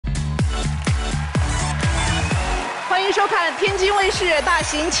迎收看天津卫视大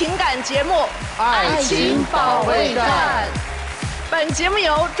型情感节目《爱情保卫战》。本节目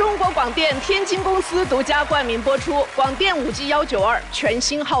由中国广电天津公司独家冠名播出。广电5G 192，全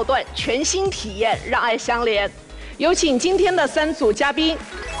新号段，全新体验，让爱相连。有请今天的3组嘉宾。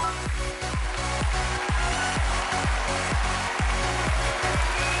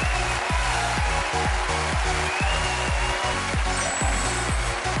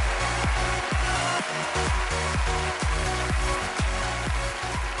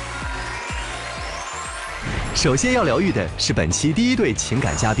 首先要疗愈的是本期第1对情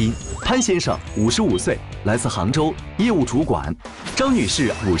感嘉宾潘先生，55岁，来自杭州，业务主管；张女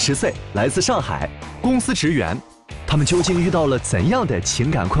士，50岁，来自上海，公司职员。他们究竟遇到了怎样的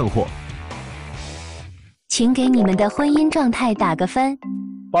情感困惑？请给你们的婚姻状态打个分。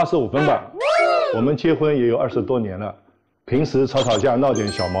85分吧。我们结婚也有20多年了，平时吵吵架、闹点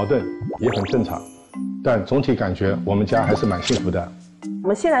小矛盾也很正常，但总体感觉我们家还是蛮幸福的。 我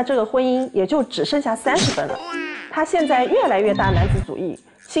们现在这个婚姻也就只剩下30分了。他现在越来越大男子主义，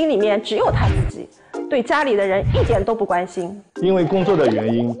心里面只有他自己，对家里的人一点都不关心。因为工作的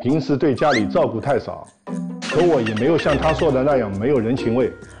原因，平时对家里照顾太少，可我也没有像他说的那样没有人情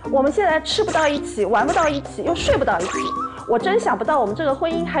味。我们现在吃不到一起，玩不到一起，又睡不到一起。我真想不到我们这个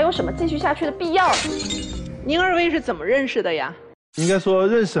婚姻还有什么继续下去的必要。您2位是怎么认识的呀？应该说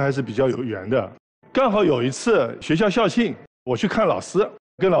认识还是比较有缘的。刚好有一次学校校庆。 我去看老师，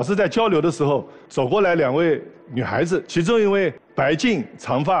跟老师在交流的时候，走过来2位女孩子，其中一位白净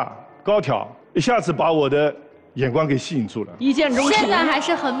长发高挑，一下子把我的眼光给吸引住了，一见钟情。现在还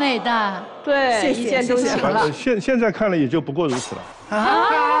是很美的，对，一见钟情了。现在看了也就不过如此了。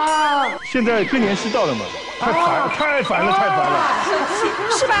啊！现在更年期到了嘛，太烦了，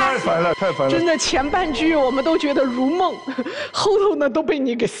是吧？太烦了。真的前半句我们都觉得如梦，后头呢都被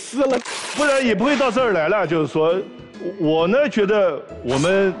你给撕了，不然也不会到这儿来了。就是说。 我呢觉得我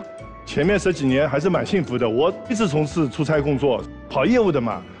们前面10几年还是蛮幸福的。我一直从事出差工作，跑业务的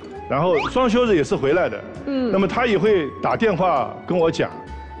嘛，然后双休日也是回来的。那么他也会打电话跟我讲，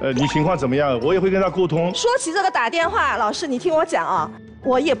你情况怎么样？我也会跟他沟通。说起这个打电话，老师你听我讲啊，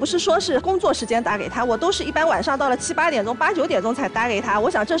我也不是说是工作时间打给他，我都是一般晚上到了7、8点钟、8、9点钟才打给他。我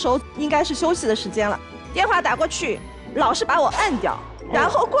想这时候应该是休息的时间了，电话打过去，老是把我按掉，然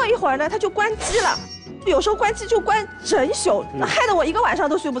后过一会儿呢他就关机了。 有时候关机就关整宿，害得我1个晚上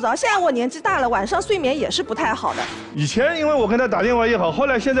都睡不着。现在我年纪大了，晚上睡眠也是不太好的。以前因为我跟他打电话也好，后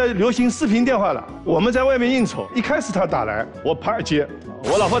来现在流行视频电话了。我们在外面应酬，一开始他打来，我啪接，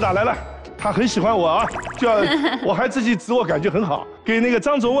我老婆打来了，她很喜欢我啊，我还自己自我感觉很好，给那个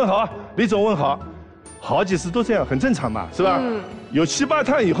张总问好，李总问好，好几次都这样，很正常嘛，是吧？有7、8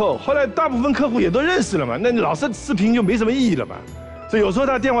趟以后，后来大部分客户也都认识了嘛，那你老是视频就没什么意义了嘛。 所以有时候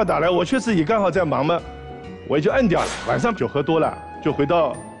他电话打来，我确实也刚好在忙嘛，我也就摁掉了。晚上酒喝多了，就回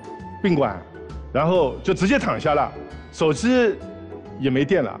到宾馆，然后就直接躺下了，手机也没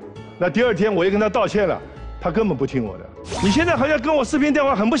电了。那第2天我也跟他道歉了，他根本不听我的。你现在好像跟我视频电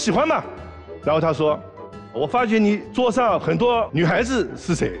话很不喜欢嘛？然后他说，我发觉你桌上很多女孩子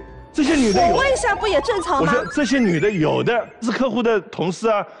是谁？ 这些女的我问一下，不也正常吗？我说这些女的有的是客户的同事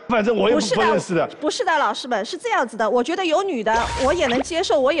啊，反正我也不认识的。不是的，老师们是这样子的。我觉得有女的我也能接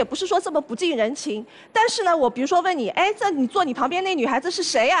受，我也不是说这么不近人情。但是呢，我比如说问你，哎，这你坐你旁边那女孩子是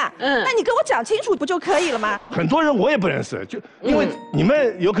谁呀？那你跟我讲清楚不就可以了吗？很多人我也不认识，就因为你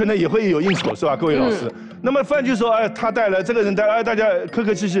们有可能也会有应酬是吧，各位老师？那么饭局说，哎，他带了这个人带了，哎，大家客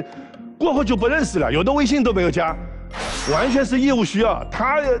客气气，过后就不认识了，有的微信都没有加，完全是业务需要，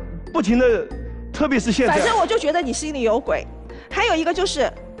他不停的。 特别是现在，反正我就觉得你心里有鬼。还有一个就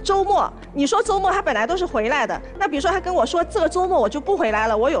是周末，你说周末他本来都是回来的，那比如说他跟我说这个周末我就不回来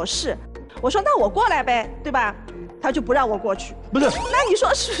了，我有事，我说那我过来呗，对吧？他就不让我过去。不是，那你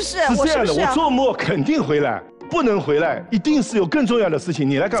说是不是？是这样的，我周末肯定回来，不能回来，一定是有更重要的事情。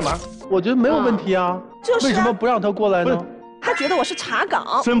你来干嘛？我觉得没有问题啊，就是为什么不让他过来呢？他觉得我是查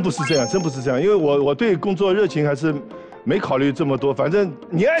岗。真不是这样，真不是这样，因为我对工作热情还是。 没考虑这么多，反正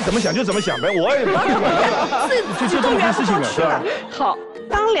你爱怎么想就怎么想呗，我也不管，就这么件事情了，是吧？好，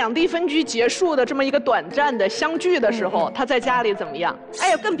当2地分居结束的这么一个短暂的相聚的时候，他在家里怎么样？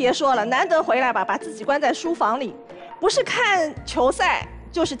哎呦，更别说了，难得回来吧，把自己关在书房里，不是看球赛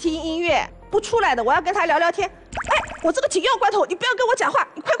就是听音乐，不出来的，我要跟他聊聊天。哎，我这个紧要关头，你不要跟我讲话，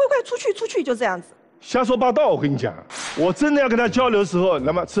你快出去，就这样子。瞎说八道，我跟你讲，我真的要跟他交流的时候，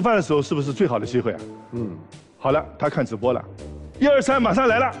那么吃饭的时候是不是最好的机会啊？好了，他看直播了，1、2、3马上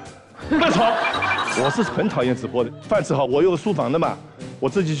来了，不吵。我是很讨厌直播的，饭吃好，我有书房的嘛，我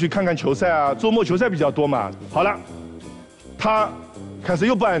自己去看看球赛啊，周末球赛比较多嘛。好了，他开始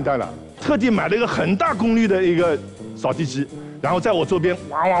又不按单了，特地买了一个很大功率的一个扫地机，然后在我周边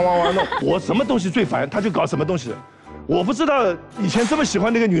哇哇哇哇弄，我什么东西最烦，他就搞什么东西。我不知道以前这么喜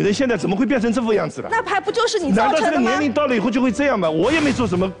欢那个女人，现在怎么会变成这副样子了？那还不就是你造难道这个成的吗？年龄到了以后就会这样吗？我也没做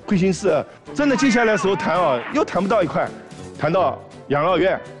什么亏心事，真的接下来的时候谈啊，又谈不到一块，谈到养老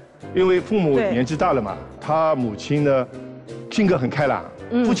院，因为父母年纪大了嘛，他母亲呢性格很开朗，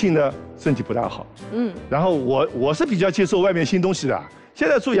父亲呢身体不大好，然后我是比较接受外面新东西的。现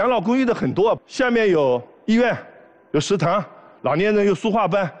在住养老公寓的很多，下面有医院，有食堂，老年人有书画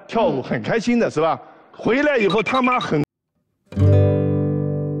班，跳舞很开心的是吧？回来以后他妈很。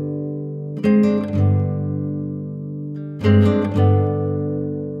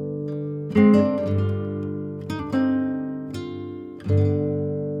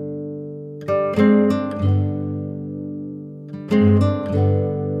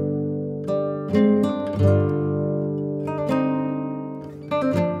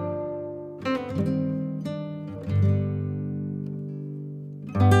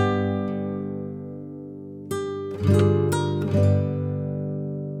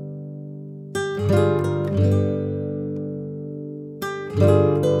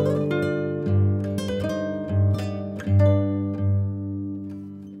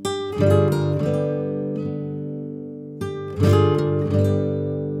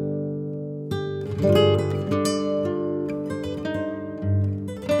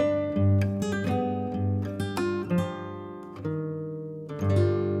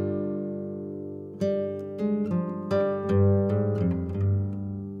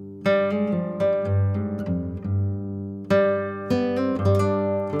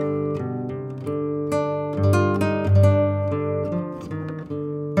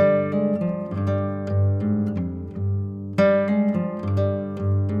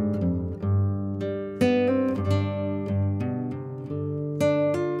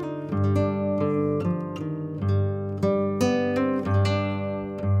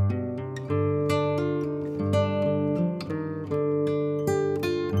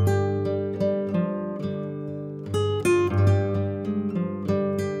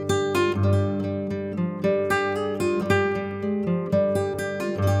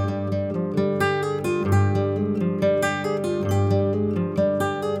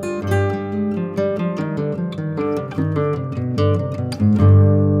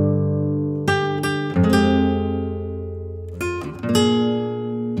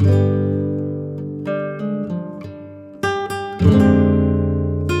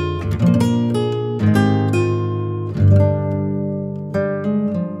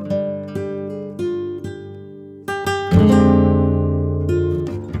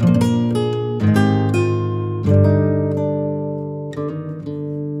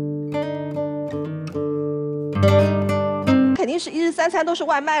是一日三餐都是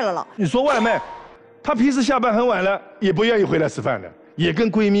外卖了。你说外卖，她平时下班很晚了，也不愿意回来吃饭的，也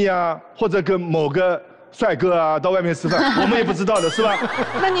跟闺蜜啊，或者跟某个帅哥啊到外面吃饭，我们也不知道的是吧？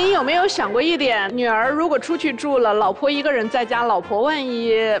那您有没有想过一点，女儿如果出去住了，老婆一个人在家，老婆万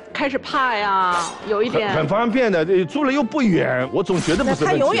一开始怕呀，有一点很方便的，住了又不远，我总觉得不是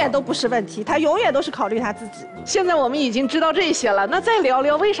问题。他永远都不是问题，他永远都是考虑他自己。现在我们已经知道这些了，那再聊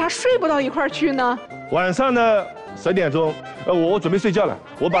聊为啥睡不到一块儿去呢？晚上呢10点钟，我准备睡觉了，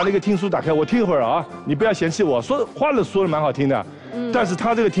我把那个听书打开，我听一会儿啊，你不要嫌弃我说话了，说的蛮好听的。但是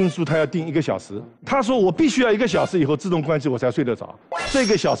他这个听书他要定1个小时，他说我必须要1个小时以后自动关机我才睡得着，这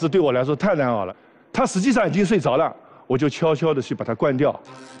个小时对我来说太难熬了。他实际上已经睡着了，我就悄悄的去把它关掉。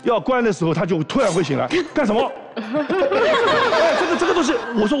要关的时候他就突然会醒来，干什么？哎，这个都是，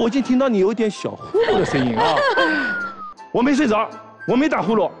我说我已经听到你有一点小呼噜的声音啊，我没睡着，我没打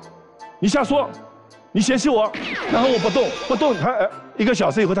呼噜，你瞎说，你嫌弃我，然后我不动，他1个小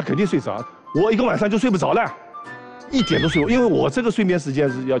时以后他肯定睡着，我1个晚上就睡不着了。1点都睡不，因为我这个睡眠时间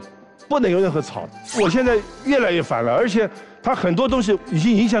是要不能有任何吵。我现在越来越烦了，而且他很多东西已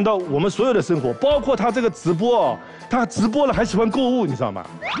经影响到我们所有的生活，包括他这个直播哦，他直播了还喜欢购物，你知道吗？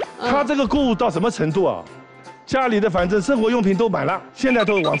他这个购物到什么程度啊？家里的反正生活用品都满了，现在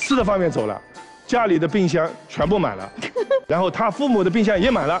都往吃的方面走了。家里的冰箱全部满了，然后他父母的冰箱也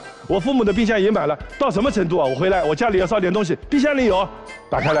满了，我父母的冰箱也满了，到什么程度啊？我回来，我家里要烧点东西，冰箱里有，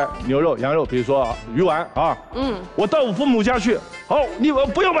打开来牛肉、羊肉，比如说鱼丸啊，我到我父母家去，好，你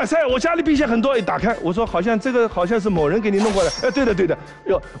不用买菜，我家里冰箱很多，一打开，我说好像这个好像是某人给你弄过来，哎，对的，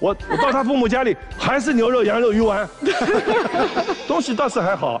哟，我到他父母家里还是牛肉、羊肉、鱼丸，东西倒是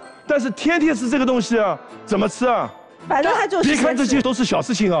还好，但是天天吃这个东西啊，怎么吃啊？反正他就是。别看这些都是小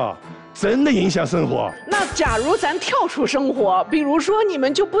事情啊。真的影响生活。那假如咱跳出生活，比如说你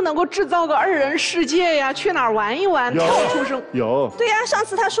们就不能够制造个2人世界呀，去哪儿玩一玩？跳出生有。对呀，上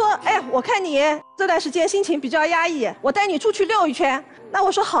次他说，哎，我看你这段时间心情比较压抑，我带你出去溜一圈。那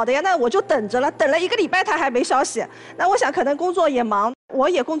我说好的呀，那我就等着了，等了1个礼拜他还没消息。那我想可能工作也忙，我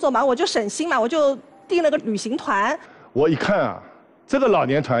也工作忙，我就省心嘛，我就订了个旅行团。我一看啊。这个老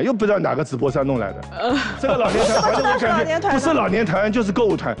年团又不知道哪个直播上弄来的，这个老年团，反正我感觉不是老年团就是购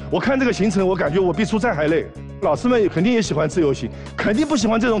物团。我看这个行程，我感觉我比出差还累。老师们肯定也喜欢自由行，肯定不喜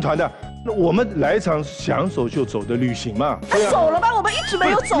欢这种团的。那我们来一场想走就走的旅行嘛。他走了吧？我们一直没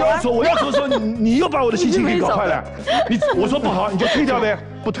有走啊。要走，我要走的时候，你又把我的心情给搞坏了。我说不好，你就退掉呗，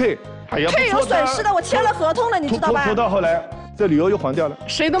不退，哎呀，退有损失的，我签了合同了，你知道吧？拖到后来。这旅游又黄掉了，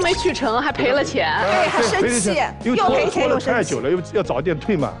谁都没去成，还赔了钱，对，还生气，又赔钱又生气。太久了，又要早点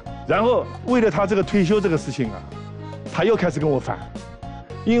退嘛。然后为了他这个退休这个事情啊，他又开始跟我反，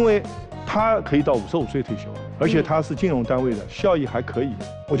因为他可以到55岁退休，而且他是金融单位的，效益还可以。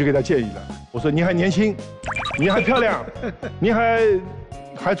我就给他建议了，我说你还年轻，你还漂亮，你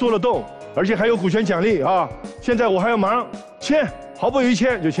还做得动，而且还有股权奖励啊。现在我还要忙，签，毫不犹豫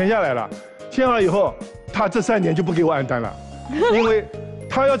签就签下来了。签完以后，他这3年就不给我按单了。因为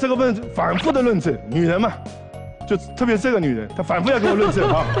他要这个反复的论证，女人嘛，就特别是这个女人，她反复要给我论证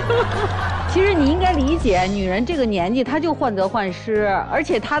啊。其实你应该理解，女人这个年纪她就患得患失，而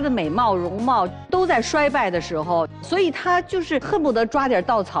且她的美貌容貌都在衰败的时候，所以她就是恨不得抓点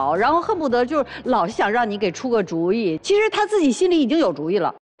稻草，然后恨不得就是老想让你给出个主意。其实她自己心里已经有主意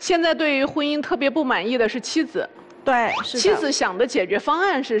了。现在对于婚姻特别不满意的是妻子。对，妻子想的解决方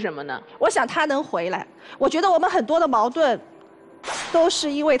案是什么呢？我想他能回来。我觉得我们很多的矛盾都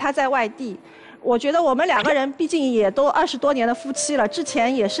是因为他在外地。我觉得我们2个人毕竟也都20多年的夫妻了，之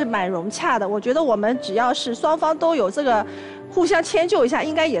前也是蛮融洽的。我觉得我们只要是双方都有这个互相迁就一下，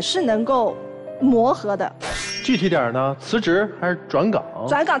应该也是能够磨合的。具体点呢？辞职还是转岗？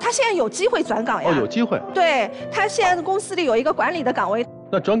转岗，他现在有机会转岗呀。哦，有机会。对，他现在公司里有一个管理的岗位。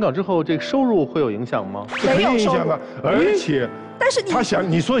那转岗之后，这个收入会有影响吗？没有影响了，而且，但是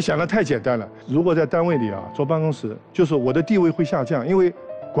你说想的太简单了。如果在单位里啊，坐办公室，就是我的地位会下降，因为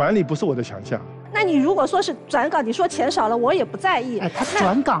管理不是我的强项。那你如果说是转岗，你说钱少了，我也不在意。哎，他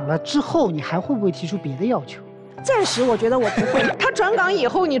转岗了之后，你还会不会提出别的要求？暂时我觉得我不会。他转岗以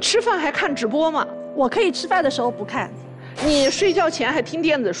后，你吃饭还看直播吗？我可以吃饭的时候不看。你睡觉前还听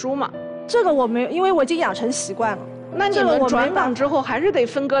电子书吗？这个我没有，因为我已经养成习惯了。那你们转岗之后还是得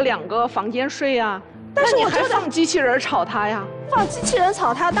分割2个房间睡呀？但是你还放机器人吵他呀？放机器人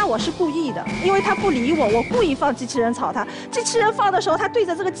吵他，那我是故意的，因为他不理我，我故意放机器人吵他。机器人放的时候，他对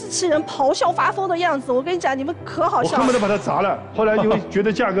着这个机器人咆哮发疯的样子，我跟你讲，你们可好笑了。我恨不得把它砸了。后来因为觉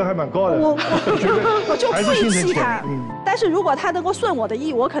得价格还蛮高的，我就会气他。但是如果他能够顺我的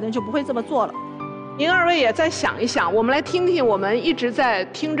意，我可能就不会这么做了。您2位也再想一想，我们来听听我们一直在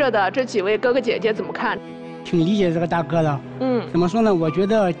听着的这几位哥哥姐姐怎么看。挺理解这个大哥的，怎么说呢？我觉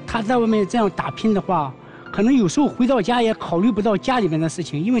得他在外面这样打拼的话，可能有时候回到家也考虑不到家里面的事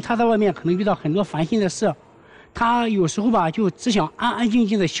情，因为他在外面可能遇到很多烦心的事，他有时候吧就只想安安静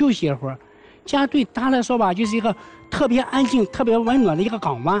静的休息一会儿。家对他来说吧，就是一个特别安静、特别温暖的一个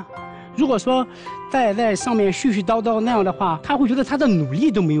港湾。如果说再在上面絮絮叨叨那样的话，他会觉得他的努力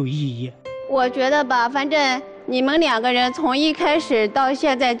都没有意义。我觉得吧，反正你们2个人从一开始到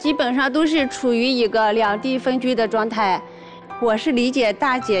现在，基本上都是处于一个2地分居的状态。我是理解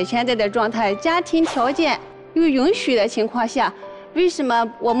大姐现在的状态，家庭条件又允许的情况下，为什么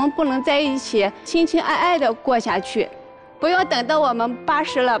我们不能在一起亲亲爱爱的过下去？不要等到我们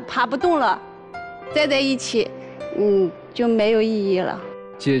80了爬不动了，再在一起，就没有意义了。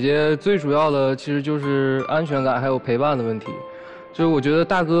姐姐最主要的其实就是安全感还有陪伴的问题，就是我觉得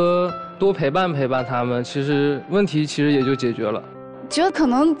大哥多陪伴陪伴他们，其实问题也就解决了。觉得可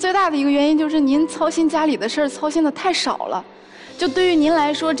能最大的一个原因就是您操心家里的事儿操心的太少了，就对于您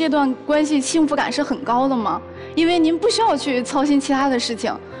来说，这段关系幸福感是很高的嘛，因为您不需要去操心其他的事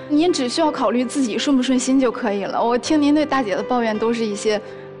情，您只需要考虑自己顺不顺心就可以了。我听您对大姐的抱怨都是一些，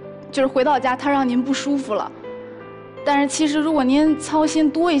就是回到家她让您不舒服了。但是其实如果您操心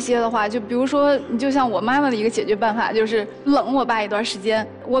多一些的话，就比如说，你就像我妈妈的一个解决办法，就是冷我爸一段时间，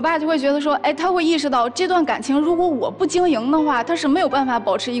我爸就会觉得说，哎，他会意识到这段感情如果我不经营的话，他是没有办法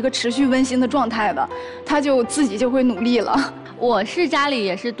保持一个持续温馨的状态的，他就自己就会努力了。我是家里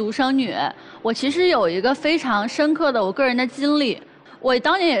也是独生女，我其实有一个非常深刻的我个人的经历。我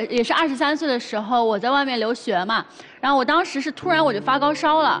当年也是23岁的时候，我在外面留学嘛，然后我当时是突然我就发高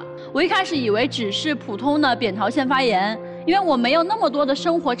烧了，我一开始以为只是普通的扁桃腺发炎，因为我没有那么多的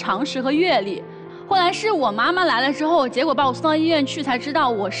生活常识和阅历。后来是我妈妈来了之后，结果把我送到医院去，才知道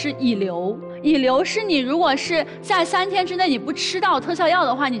我是乙流。乙流是你如果是在3天之内你不吃到特效药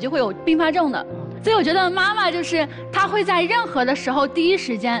的话，你就会有并发症的。所以我觉得妈妈就是她会在任何的时候第一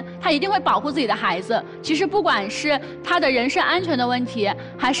时间，她一定会保护自己的孩子。其实不管是她的人身安全的问题，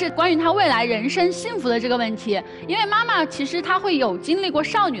还是关于她未来人生幸福的这个问题，因为妈妈其实她会有经历过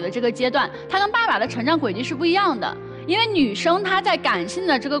少女的这个阶段，她跟爸爸的成长轨迹是不一样的。因为女生她在感性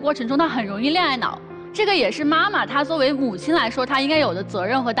的这个过程中，她很容易恋爱脑。这个也是妈妈她作为母亲来说，她应该有的责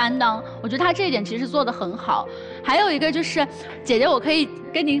任和担当。我觉得她这一点其实做得很好。还有一个就是，姐姐，我可以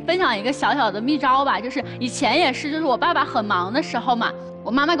跟您分享一个小小的秘招吧，就是以前也是，就是我爸爸很忙的时候嘛，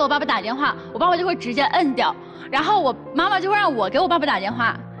我妈妈给我爸爸打电话，我爸爸就会直接摁掉，然后我妈妈就会让我给我爸爸打电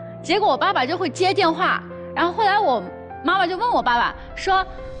话，结果我爸爸就会接电话，然后后来我妈妈就问我爸爸说，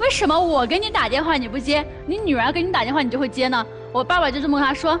为什么我给你打电话你不接，你女儿给你打电话你就会接呢？我爸爸就这么跟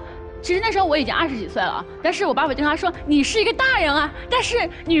他说。其实那时候我已经20几岁了，但是我爸爸就跟他说：“你是一个大人啊，但是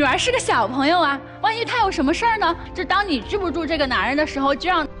女儿是个小朋友啊，万一她有什么事儿呢？就当你治不住这个男人的时候，就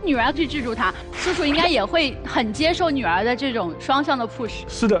让女儿去治住他。”叔叔应该也会很接受女儿的这种双向的 push。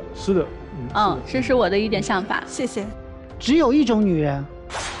是的，是的。这是我的一点想法。谢谢。只有一种女人，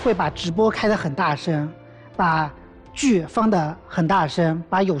会把直播开得很大声，把剧放得很大声，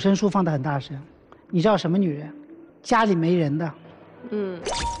把有声书放得很大声。你知道什么女人？家里没人的。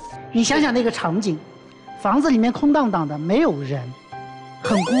你想想那个场景，房子里面空荡荡的，没有人，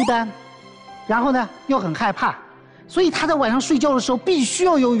很孤单，然后呢又很害怕，所以他在晚上睡觉的时候必须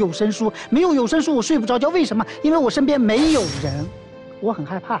要有有声书，没有有声书我睡不着觉。为什么？因为我身边没有人，我很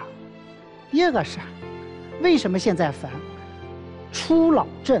害怕。第二个是，为什么现在烦？初老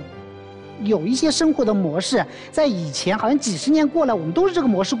症，有一些生活的模式，在以前好像几十年过来，我们都是这个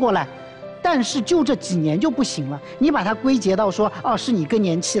模式过来。但是就这几年就不行了，你把它归结到说，哦，是你更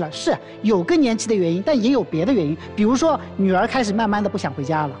年期了，是有更年期的原因，但也有别的原因，比如说女儿开始慢慢的不想回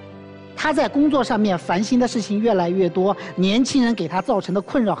家了，她在工作上面烦心的事情越来越多，年轻人给她造成的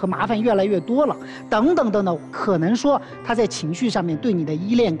困扰和麻烦越来越多了，等等等等，可能说她在情绪上面对你的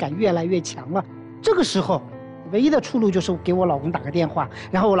依恋感越来越强了。这个时候，唯一的出路就是给我老公打个电话，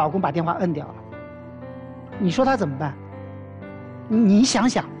然后我老公把电话摁掉了。你说他怎么办？你想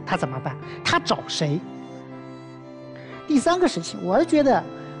想他怎么办？他找谁？第三个事情，我是觉得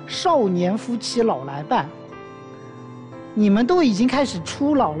少年夫妻老来伴，你们都已经开始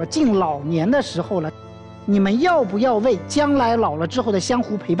初老了，近老年的时候了，你们要不要为将来老了之后的相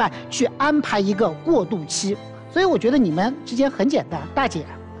互陪伴去安排一个过渡期？所以我觉得你们之间很简单，大姐，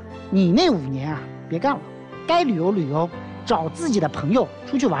你那5年啊别干了，该旅游旅游，找自己的朋友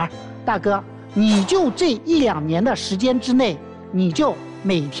出去玩。大哥，你就这1、2年的时间之内，你就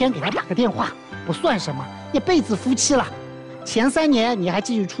每天给他打个电话，不算什么，一辈子夫妻了。前3年你还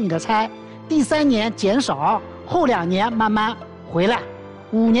继续出你的差，第3年减少，后2年慢慢回来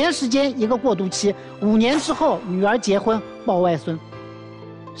，5年时间一个过渡期，5年之后女儿结婚抱外孙，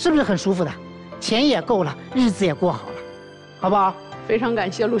是不是很舒服的？钱也够了，日子也过好了，好不好？非常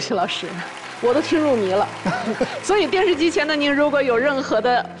感谢陆琪老师。我都听入迷了，所以电视机前的您，如果有任何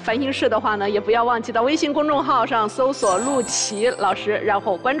的烦心事的话呢，也不要忘记到微信公众号上搜索陆琪老师，然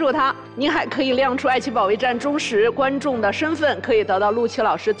后关注他。您还可以亮出爱情保卫战忠实观众的身份，可以得到陆琪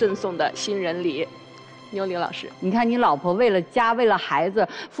老师赠送的新人礼。牛李老师，你看你老婆为了家为了孩子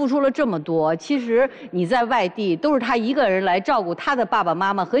付出了这么多，其实你在外地都是她一个人来照顾她的爸爸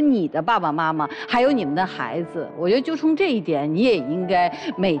妈妈和你的爸爸妈妈，还有你们的孩子。我觉得就从这一点，你也应该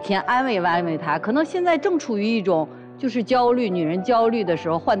每天安慰安慰她。可能现在正处于一种就是焦虑，女人焦虑的时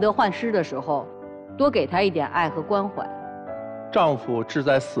候，患得患失的时候，多给她一点爱和关怀。丈夫志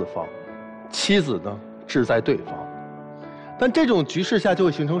在4方，妻子呢志在对方。但这种局势下就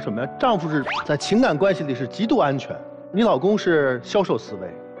会形成什么呀？丈夫是在情感关系里是极度安全，你老公是销售思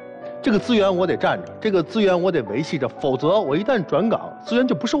维，这个资源我得占着，这个资源我得维系着，否则我一旦转岗，资源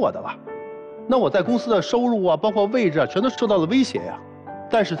就不是我的了。那我在公司的收入啊，包括位置啊，全都受到了威胁呀。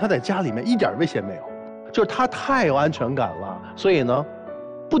但是他在家里面一点威胁没有，就是他太有安全感了，所以呢，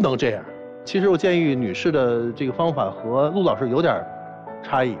不能这样。其实我建议女士的这个方法和陆老师有点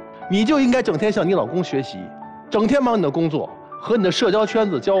差异，你就应该整天向你老公学习。整天忙你的工作和你的社交圈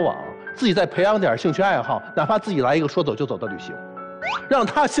子交往，自己再培养点兴趣爱好，哪怕自己来一个说走就走的旅行，让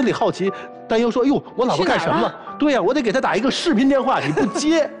他心里好奇，担忧说：“哎呦，我老婆干什么了？”对呀，我得给他打一个视频电话，你不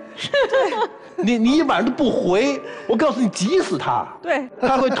接，你一晚上都不回，我告诉你，急死他。对，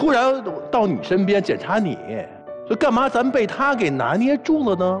他会突然到你身边检查你，所以干嘛咱被他给拿捏住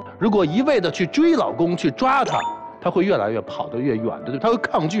了呢？如果一味的去追老公去抓他，他会越来越跑得越远的，他会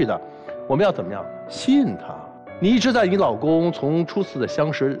抗拒的。我们要怎么样？吸引他。你一直在你老公从初次的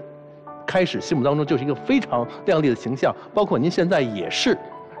相识开始心目当中就是一个非常亮丽的形象，包括您现在也是。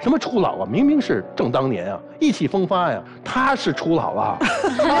什么初老啊？明明是正当年啊，意气风发呀。他是初老了，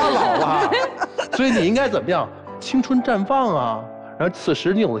他老了，所以你应该怎么样？青春绽放啊！然后此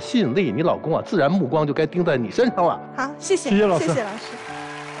时你有了吸引力，你老公啊，自然目光就该盯在你身上了。好，谢谢，谢谢老师。谢谢老师。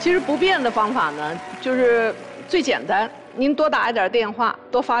其实不变的方法呢，就是最简单，您多打一点电话，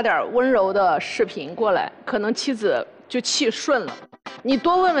多发点温柔的视频过来，可能妻子就气顺了。你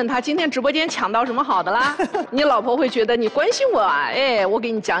多问问他今天直播间抢到什么好的啦，你老婆会觉得你关心我啊，哎，我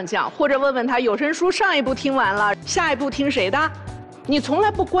给你讲讲，或者问问他有声书上一部听完了，下一部听谁的？你从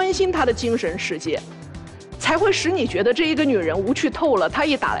来不关心他的精神世界，才会使你觉得这一个女人无趣透了，她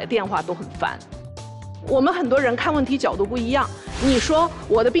一打来电话都很烦。我们很多人看问题角度不一样。你说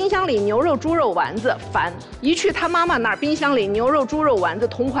我的冰箱里牛肉、猪肉丸子烦，一去他妈妈那儿冰箱里牛肉、猪肉丸子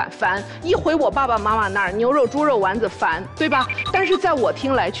同款烦，一回我爸爸妈妈那儿牛肉、猪肉丸子烦，对吧？但是在我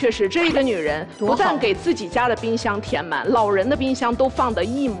听来，确实这个女人不但给自己家的冰箱填满，老人的冰箱都放得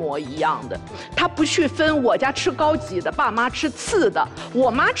一模一样的。她不去分我家吃高级的，爸妈吃次的，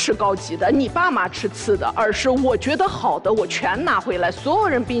我妈吃高级的，你爸妈吃次的，而是我觉得好的我全拿回来，所有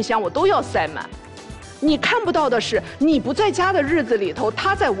人冰箱我都要塞满。你看不到的是，你不在家的日子里头，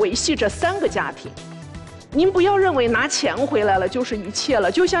他在维系着3个家庭。您不要认为拿钱回来了就是一切了，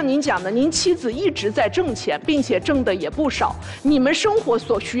就像您讲的，您妻子一直在挣钱，并且挣的也不少。你们生活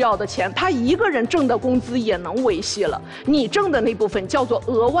所需要的钱，他一个人挣的工资也能维系了。你挣的那部分叫做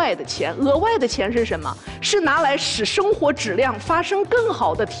额外的钱，额外的钱是什么？是拿来使生活质量发生更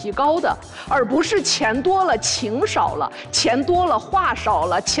好的提高的，而不是钱多了情少了，钱多了话少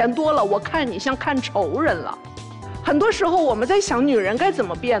了，钱多了我看你像看仇人了。很多时候我们在想女人该怎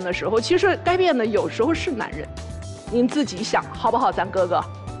么变的时候，其实该变的有时候是男人。您自己想好不好，咱哥哥？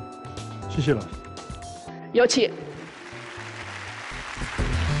谢谢老师。有请。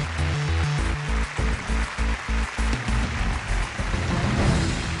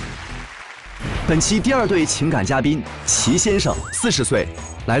本期第2对情感嘉宾齐先生，40岁，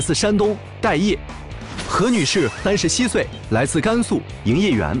来自山东待业；何女士，37岁，来自甘肃营业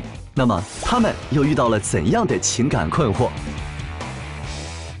员。那么他们又遇到了怎样的情感困惑？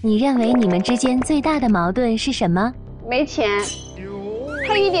你认为你们之间最大的矛盾是什么？没钱，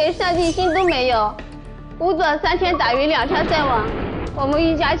他一点上进心都没有，工作3天打鱼2天晒网，我们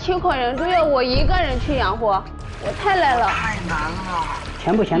一家7口人都要我一个人去养活，我太累了。太难了。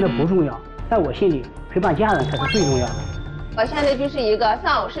钱不钱的不重要，在我心里，陪伴家人才是最重要的。我现在就是一个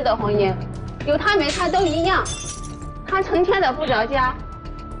丧偶式的婚姻，有他没他都一样，他成天的不着家。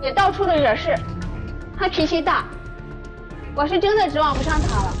也到处的惹事，他脾气大，我是真的指望不上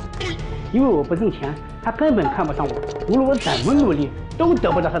他了。因为我不挣钱，他根本看不上我，无论我怎么努力，都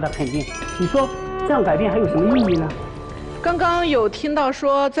得不到他的肯定。你说这样改变还有什么意义呢？刚刚有听到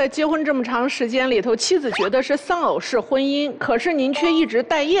说，在结婚这么长时间里头，妻子觉得是丧偶式婚姻，可是您却一直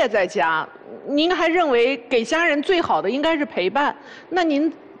待业在家，您还认为给家人最好的应该是陪伴，那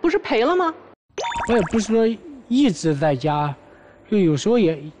您不是赔了吗？我也不是说一直在家。就有时候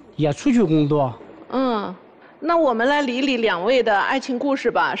也出去工作。那我们来理理2位的爱情故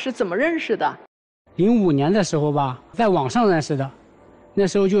事吧，是怎么认识的？05年的时候吧，在网上认识的，那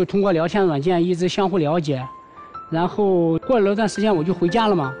时候就通过聊天软件一直相互了解，然后过了一段时间我就回家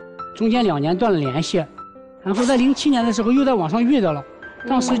了嘛，中间2年断了联系，然后在07年的时候又在网上遇到了，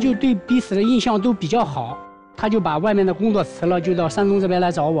当时就对彼此的印象都比较好，他就把外面的工作辞了，就到山东这边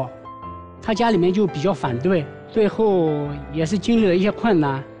来找我，他家里面就比较反对。最后也是经历了一些困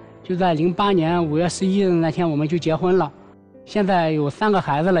难，就在08年5月11日那天我们就结婚了，现在有3个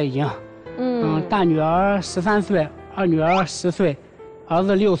孩子了已经，大女儿13岁，二女儿10岁，儿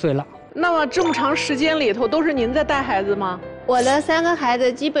子6岁了。那么这么长时间里头都是您在带孩子吗？我的3个孩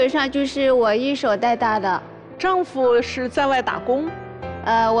子基本上就是我一手带大的。丈夫是在外打工？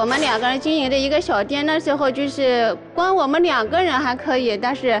我们2个人经营着一个小店，那时候就是光我们2个人还可以，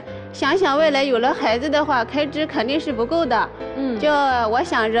但是想想未来有了孩子的话，开支肯定是不够的。就我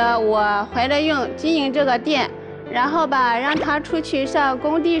想着我怀了孕经营这个店，然后吧让他出去上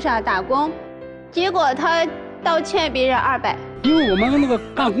工地上打工，结果他倒欠别人200。因为我们那个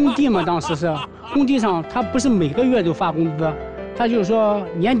干工地嘛，当时是工地上他不是每个月都发工资，他就是说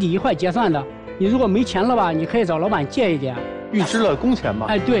年底一块结算的，你如果没钱了吧，你可以找老板借一点。预支了工钱吧？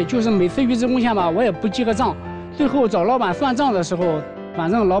哎，对，就是每次预支工钱吧，我也不记个账，最后找老板算账的时候，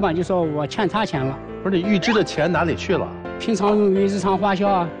反正老板就说我欠他钱了。不是，你预支的钱哪里去了？平常用于日常花销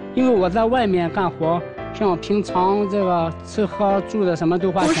啊，因为我在外面干活，像平常这个吃喝住的什么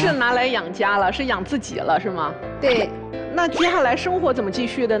都花钱。不是拿来养家了，是养自己了，是吗？对。那接下来生活怎么继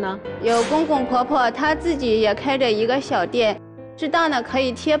续的呢？有公公婆婆，他自己也开着一个小店。适当的可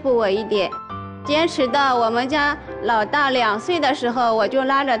以贴补我一点。坚持到我们家老大2岁的时候，我就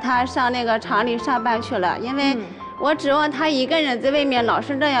拉着他上那个厂里上班去了，因为我指望他一个人在外面老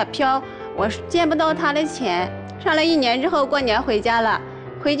是这样飘，我见不到他的钱。上了1年之后，过年回家了。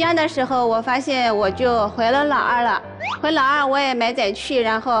回家的时候，我发现我就回了老二了。回老二我也没再去，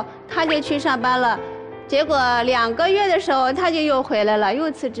然后他就去上班了。结果2个月的时候，他就又回来了，又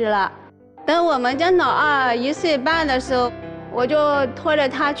辞职了。等我们家老二1岁半的时候，我就拖着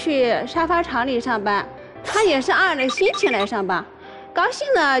他去沙发厂里上班。他也是按着心情来上班，高兴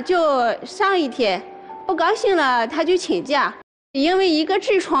了就上一天，不高兴了他就请假。因为一个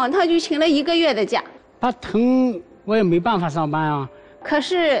痔疮，他就请了1个月的假。他疼，我也没办法上班啊。可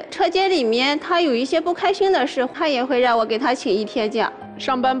是车间里面他有一些不开心的事，他也会让我给他请1天假。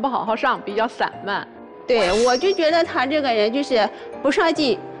上班不好好上，比较散漫。对，我就觉得他这个人就是不上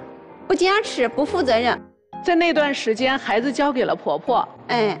进、不坚持、不负责任。在那段时间，孩子交给了婆婆。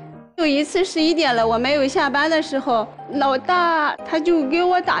有一次11点了，我没有下班的时候，老大他就给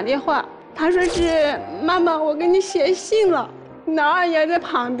我打电话，他说是妈妈，我给你写信了。老二也在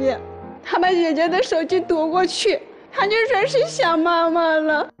旁边，他把姐姐的手机夺过去，他就说是想妈妈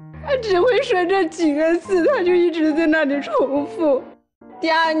了。他只会说这几个字，他就一直在那里重复。第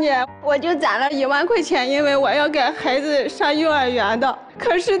2年我就攒了1万块钱，因为我要给孩子上幼儿园的。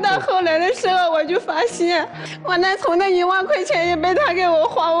可是到后来的时候，我就发现我那存的1万块钱也被他给我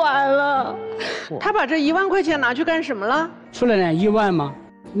花完了。他把这1万块钱拿去干什么了？出了点意外嘛，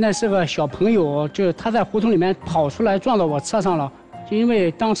那是个小朋友，就是他在胡同里面跑出来撞到我车上了。就因为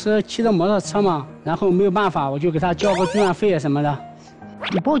当时骑着摩托车嘛，然后没有办法，我就给他交个住院费什么的。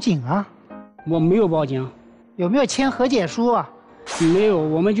你报警啊？我没有报警。有没有签和解书啊？没有，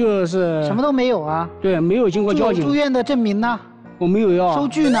我们就是什么都没有啊。对，没有经过交警。住院的证明呢？我没有要。收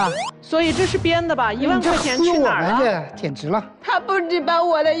据呢？所以这是编的吧？1万块钱去哪儿了？这简直了！他不止把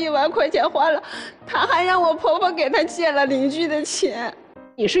我的1万块钱花了，他还让我婆婆给他借了邻居的钱。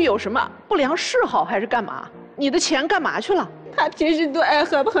你是有什么不良嗜好还是干嘛？你的钱干嘛去了？他平时都爱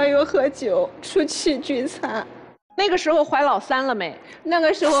和朋友喝酒，出去聚餐。那个时候怀老3了没？那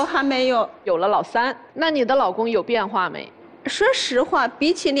个时候还没有。有了老3，那你的老公有变化没？说实话，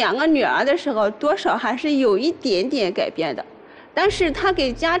比起2个女儿的时候，多少还是有一点点改变的。但是他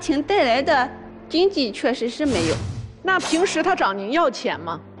给家庭带来的经济确实是没有。那平时他找您要钱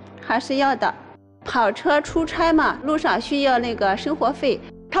吗？还是要的。跑车出差嘛，路上需要那个生活费。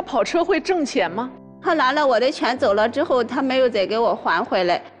他跑车会挣钱吗？他拿了我的钱走了之后，他没有再给我还回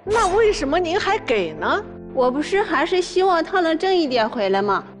来。那为什么您还给呢？我不是还是希望他能挣一点回来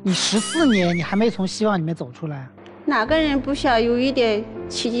吗？你14年，你还没从希望里面走出来。哪个人不想有一点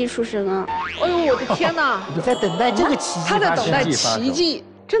奇迹出生啊？哎呦，我的天哪！你在等待这个奇迹发生。他在等待奇迹。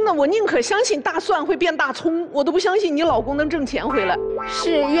真的，我宁可相信大蒜会变大葱，我都不相信你老公能挣钱回来。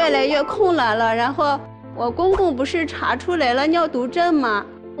是越来越困难了，然后我公公不是查出来了尿毒症吗？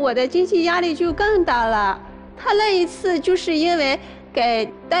我的经济压力就更大了。他那一次就是因为给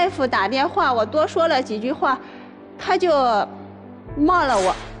大夫打电话，我多说了几句话，他就骂了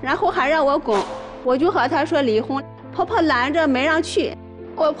我，然后还让我滚。我就和他说离婚，婆婆拦着没让去。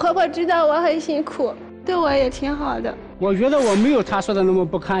我婆婆知道我很辛苦，对我也挺好的。我觉得我没有他说的那么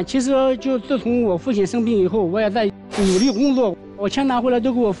不堪。其实就自从我父亲生病以后，我也在努力工作。我钱拿回来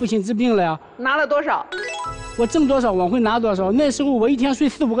都给我父亲治病了呀。拿了多少？我挣多少往回拿多少。那时候我一天睡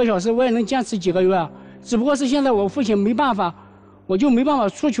4、5个小时，我也能坚持几个月。只不过是现在我父亲没办法，我就没办法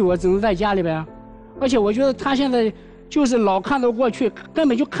出去，我只能在家里边。而且我觉得他现在就是老看到过去，根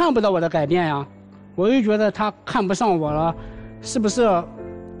本就看不到我的改变呀。我就觉得他看不上我了，是不是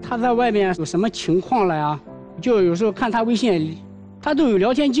他在外面有什么情况了呀？就有时候看他微信，他都有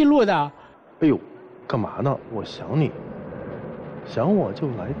聊天记录的。哎呦，干嘛呢？我想你，想我就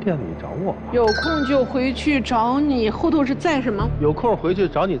来店里找我吧。有空就回去找你，后头是在什么？有空回去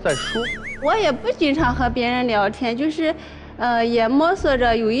找你再说。我也不经常和别人聊天，就是也摸索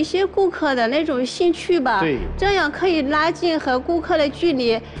着有一些顾客的那种兴趣吧。对，这样可以拉近和顾客的距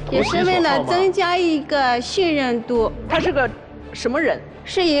离，也是为了增加一个信任度。他是个什么人？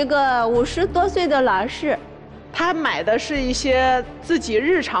是一个50多岁的男士。他买的是一些自己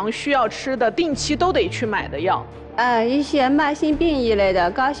日常需要吃的，定期都得去买的药。一些慢性病一类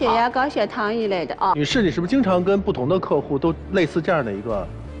的，高血压、高血糖一类的啊。女士，你是不是经常跟不同的客户都类似这样的一个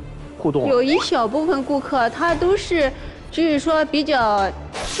互动？有一小部分顾客，他都是，就是说比较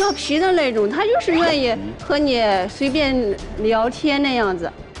调皮的那种，他就是愿意和你随便聊天那样子。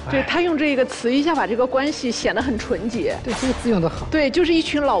对，他用这个词一下把这个关系显得很纯洁。对，这个字用得好。对，就是一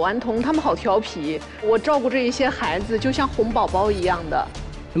群老顽童，他们好调皮。我照顾这一些孩子，就像哄宝宝一样的。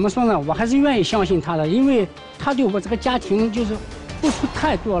怎么说呢？我还是愿意相信他的，因为他对我这个家庭就是付出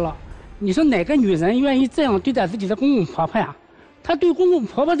太多了。你说哪个女人愿意这样对待自己的公公婆婆呀？她对公公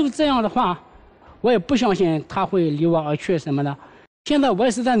婆婆都这样的话，我也不相信她会离我而去什么的。现在我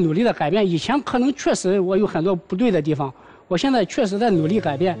也是在努力的改变，以前可能确实我有很多不对的地方，我现在确实在努力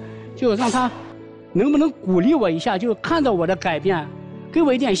改变，就让她能不能鼓励我一下，就看到我的改变，给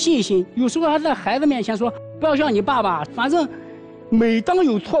我一点信心。有时候还在孩子面前说，不要像你爸爸，反正每当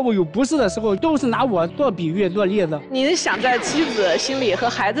有错误有不是的时候，都是拿我做比喻做例子。您想在妻子心里和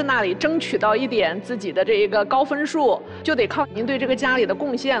孩子那里争取到一点自己的这一个高分数，就得靠您对这个家里的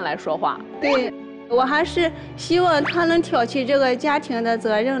贡献来说话。对，我还是希望他能挑起这个家庭的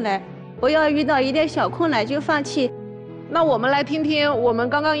责任来，不要遇到一点小困难就放弃。那我们来听听我们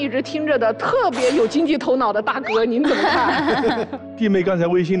刚刚一直听着的特别有经济头脑的大哥，您怎么看？弟妹刚才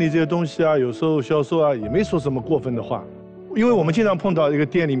微信里这些东西啊，有时候销售啊也没说什么过分的话。因为我们经常碰到一个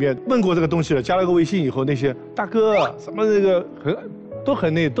店里面问过这个东西了，加了个微信以后，那些大哥什么那个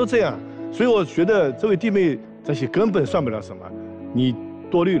都这样，所以我觉得这位弟妹这些根本算不了什么，你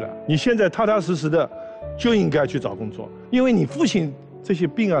多虑了。你现在踏踏实实的就应该去找工作，因为你父亲这些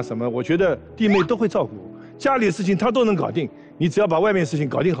病啊什么，我觉得弟妹都会照顾，家里的事情他都能搞定，你只要把外面的事情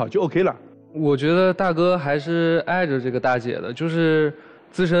搞定好就 OK 了。我觉得大哥还是爱着这个大姐的，就是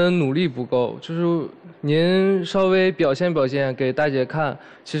自身努力不够，就是您稍微表现表现给大姐看，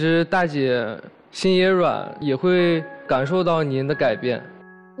其实大姐心也软，也会感受到您的改变。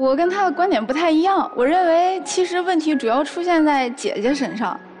我跟他的观点不太一样，我认为其实问题主要出现在姐姐身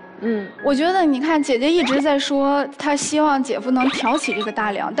上。我觉得你看姐姐一直在说她希望姐夫能挑起这个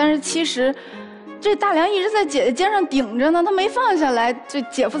大梁，但是其实这大梁一直在姐姐肩上顶着呢，她没放下来，这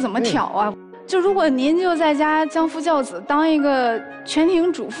姐夫怎么挑啊？就如果您就在家相夫教子，当一个全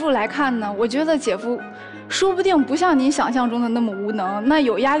庭主妇来看呢，我觉得姐夫说不定不像您想象中的那么无能。那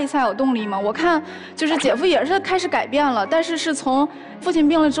有压力才有动力嘛。我看就是姐夫也是开始改变了，但是是从父亲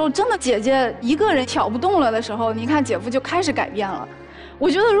病了之后，真的姐姐一个人挑不动了的时候，你看姐夫就开始改变了。我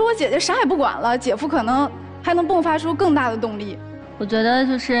觉得如果姐姐啥也不管了，姐夫可能还能迸发出更大的动力。我觉得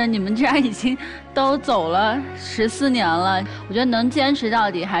就是你们既然已经都走了14年了，我觉得能坚持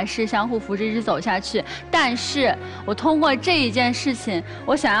到底还是相互扶持一直走下去。但是我通过这一件事情，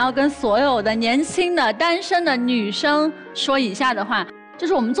我想要跟所有的年轻的单身的女生说以下的话，就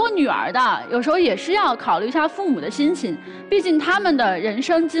是我们做女儿的有时候也是要考虑一下父母的心情，毕竟他们的人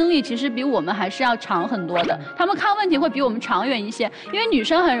生经历其实比我们还是要长很多的，他们看问题会比我们长远一些。因为女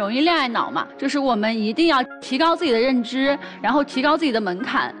生很容易恋爱脑嘛，就是我们一定要提高自己的认知，然后提高自己的门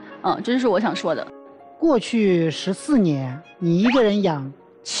槛。这是我想说的。过去14年，你一个人养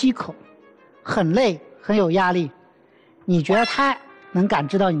7口，很累，很有压力。你觉得他能感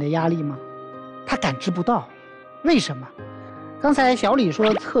知到你的压力吗？他感知不到，为什么？刚才小李说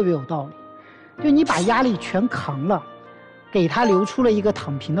的特别有道理，就你把压力全扛了，给他留出了一个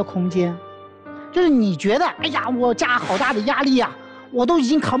躺平的空间。就是你觉得，哎呀，我家好大的压力呀，我都已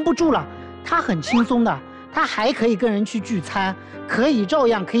经扛不住了。他很轻松的，他还可以跟人去聚餐，照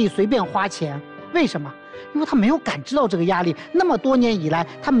样可以随便花钱。为什么？因为他没有感知到这个压力。那么多年以来，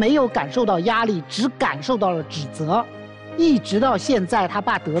他没有感受到压力，只感受到了指责，一直到现在他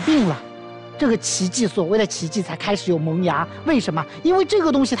爸得病了。这个奇迹，所谓的奇迹才开始有萌芽。为什么？因为这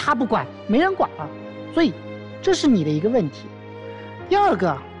个东西他不管，没人管了，所以这是你的一个问题。第二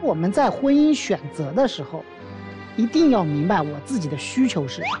个，我们在婚姻选择的时候，一定要明白我自己的需求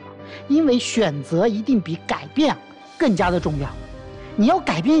是什么，因为选择一定比改变更加的重要。你要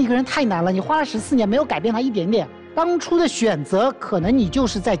改变一个人太难了，你花了14年没有改变他一点点，当初的选择可能你就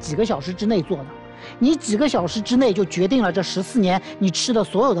是在几个小时之内做的，你几个小时之内就决定了这14年你吃的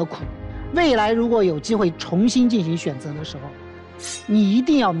所有的苦。未来如果有机会重新进行选择的时候，你一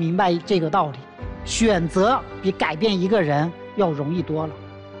定要明白这个道理，选择比改变一个人要容易多了。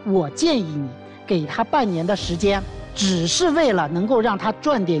我建议你给他半年的时间，只是为了能够让他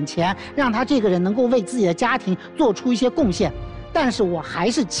赚点钱，让他这个人能够为自己的家庭做出一些贡献。但是我还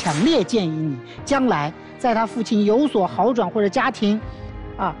是强烈建议你，将来在他父亲有所好转或者家庭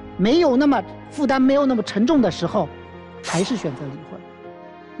没有那么负担没有那么沉重的时候，还是选择离婚。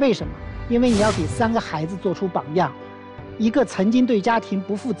为什么？因为你要给3个孩子做出榜样。一个曾经对家庭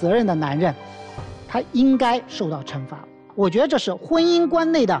不负责任的男人，他应该受到惩罚。我觉得这是婚姻观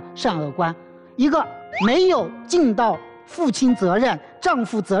内的善恶观。一个没有尽到父亲责任、丈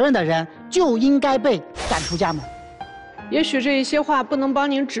夫责任的人，就应该被赶出家门。也许这一些话不能帮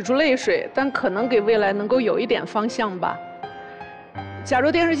您止住泪水，但可能给未来能够有一点方向吧。假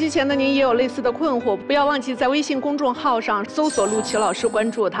如电视机前的您也有类似的困惑，不要忘记在微信公众号上搜索陆琪老师，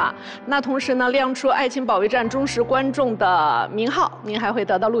关注他。那同时呢，亮出爱情保卫战忠实观众的名号，您还会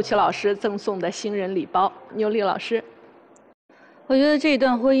得到陆琪老师赠送的新人礼包。牛丽老师，我觉得这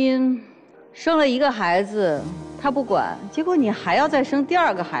段婚姻，生了一个孩子他不管，结果你还要再生第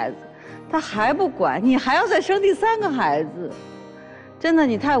2个孩子，他还不管，你还要再生第3个孩子，真的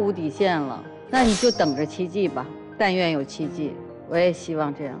你太无底线了。那你就等着奇迹吧，但愿有奇迹。我也希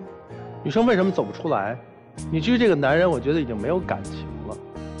望这样。女生为什么走不出来？你对于这个男人，我觉得已经没有感情了，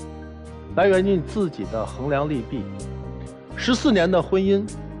来源于你自己的衡量利弊。14年的婚姻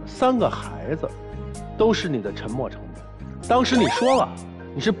，3个孩子，都是你的沉没成本。当时你说了，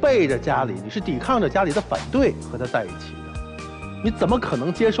你是背着家里，你是抵抗着家里的反对和他在一起的，你怎么可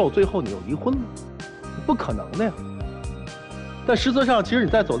能接受最后你又离婚呢？不可能的呀。但实则上，其实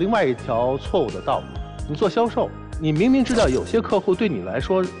你在走另外一条错误的道路。你做销售，你明明知道有些客户对你来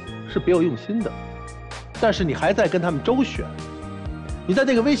说是别有用心的，但是你还在跟他们周旋。你在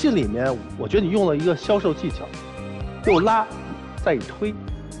那个微信里面，我觉得你用了一个销售技巧，又拉再一推。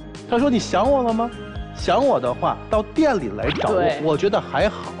他说：“你想我了吗？想我的话，到店里来找我，我觉得还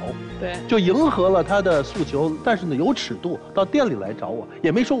好。”对，就迎合了他的诉求，但是呢有尺度，到店里来找我，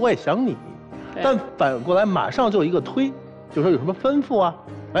也没说我也想你。但反过来马上就有一个推，就说有什么吩咐啊，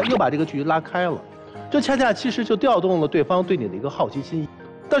哎，又把这个距离拉开了。这恰恰其实就调动了对方对你的一个好奇心。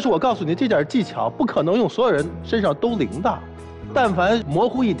但是我告诉你，这点技巧不可能用所有人身上都灵的，但凡模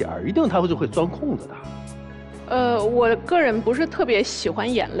糊一点，一定他就会钻空子的。我个人不是特别喜欢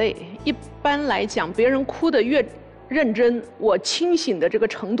眼泪。一般来讲，别人哭得越认真，我清醒的这个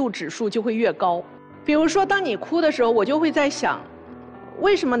程度指数就会越高。比如说，当你哭的时候，我就会在想，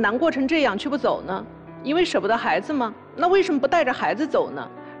为什么难过成这样却不走呢？因为舍不得孩子吗？那为什么不带着孩子走呢？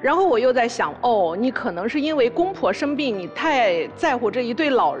然后我又在想，哦，你可能是因为公婆生病，你太在乎这一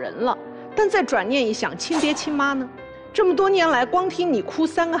对老人了。但再转念一想，亲爹亲妈呢？这么多年来，光听你哭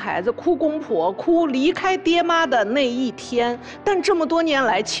3个孩子，哭公婆，哭离开爹妈的那一天，但这么多年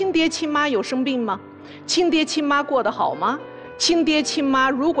来，亲爹亲妈有生病吗？亲爹亲妈过得好吗？亲爹亲妈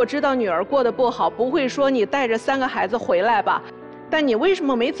如果知道女儿过得不好，不会说你带着3个孩子回来吧？但你为什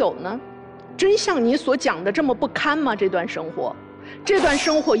么没走呢？真像你所讲的这么不堪吗？这段生活，这段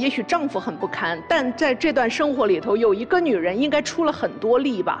生活也许丈夫很不堪，但在这段生活里头，有一个女人应该出了很多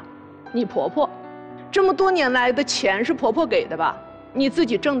力吧？你婆婆，这么多年来的钱是婆婆给的吧？你自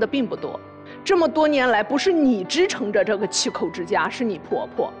己挣的并不多。这么多年来，不是你支撑着这个7口之家，是你婆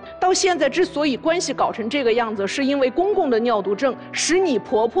婆。到现在之所以关系搞成这个样子，是因为公共的尿毒症使你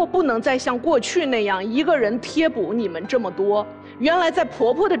婆婆不能再像过去那样一个人贴补你们这么多。原来在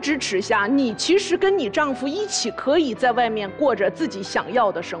婆婆的支持下，你其实跟你丈夫一起可以在外面过着自己想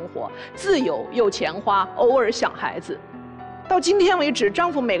要的生活，自由有钱花，偶尔想孩子。到今天为止，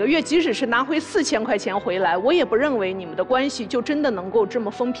丈夫每个月即使是拿回4000块钱回来，我也不认为你们的关系就真的能够这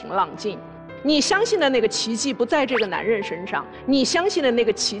么风平浪静。你相信的那个奇迹不在这个男人身上，你相信的那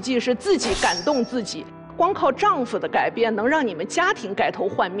个奇迹是自己感动自己，光靠丈夫的改变能让你们家庭改头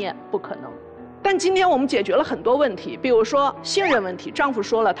换面，不可能。但今天我们解决了很多问题，比如说信任问题，丈夫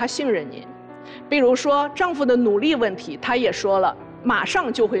说了他信任您；比如说丈夫的努力问题，他也说了马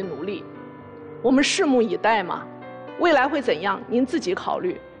上就会努力。我们拭目以待嘛，未来会怎样，您自己考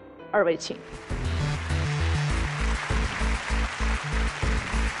虑。二位请。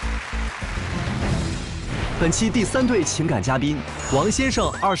本期第3对情感嘉宾，王先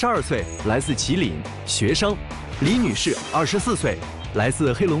生22岁，来自吉林，学生；李女士24岁，来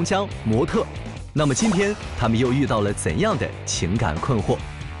自黑龙江，模特。那么今天他们又遇到了怎样的情感困惑？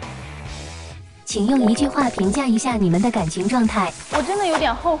请用1句话评价一下你们的感情状态。我真的有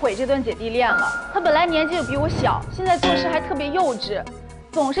点后悔这段姐弟恋了。他本来年纪就比我小，现在做事还特别幼稚，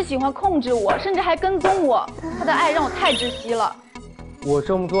总是喜欢控制我，甚至还跟踪我。他的爱让我太窒息了。我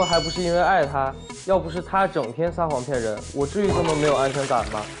这么做还不是因为爱他，要不是他整天撒谎骗人，我至于这么没有安全感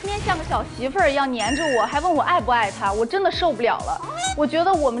吗？天天像个小媳妇儿一样黏着我，还问我爱不爱他，我真的受不了了。我觉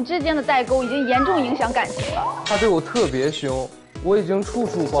得我们之间的代沟已经严重影响感情了。他对我特别凶，我已经处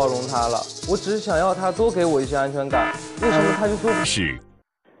处包容他了，我只是想要他多给我一些安全感，为什么他就做不是？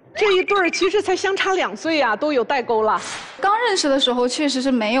这一对儿其实才相差2岁啊，都有代沟了。刚认识的时候确实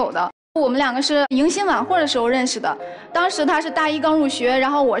是没有的。我们2个是迎新晚会的时候认识的，当时他是大1刚入学，然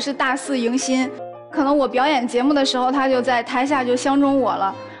后我是大4迎新。可能我表演节目的时候，他就在台下就相中我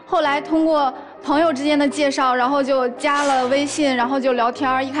了。后来通过朋友之间的介绍，然后就加了微信，然后就聊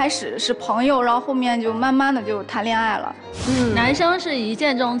天。一开始是朋友，然后后面就慢慢的就谈恋爱了。男生是一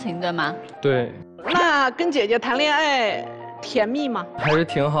见钟情对吗？对。那跟姐姐谈恋爱，甜蜜吗？还是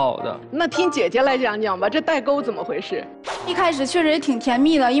挺好的。那听姐姐来讲讲吧，这代沟怎么回事？一开始确实也挺甜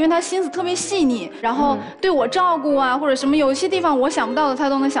蜜的，因为他心思特别细腻，然后对我照顾啊，或者什么有些地方我想不到的他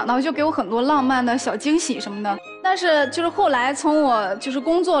都能想到，就给我很多浪漫的小惊喜什么的。但是就是后来从我就是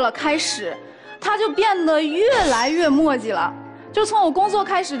工作了开始，他就变得越来越磨叽了。就从我工作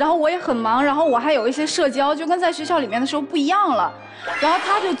开始，然后我也很忙，然后我还有一些社交，就跟在学校里面的时候不一样了。然后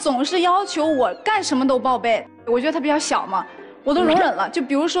他就总是要求我干什么都报备，我觉得他比较小嘛，我都容忍了。就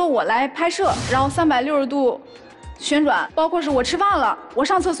比如说我来拍摄，然后360度旋转，包括是我吃饭了，我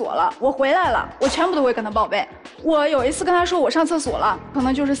上厕所了，我回来了，我全部都会跟他报备。我有一次跟他说我上厕所了，可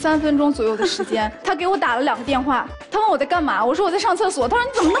能就是3分钟左右的时间，他给我打了2个电话，他问我在干嘛，我说我在上厕所，他说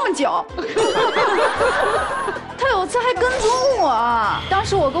你怎么那么久？他有次还跟踪我，当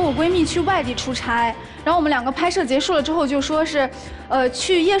时我跟我闺蜜去外地出差，然后我们2个拍摄结束了之后就说是，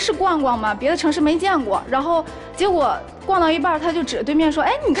去夜市逛逛嘛，别的城市没见过，然后结果逛到一半，他就指着对面说，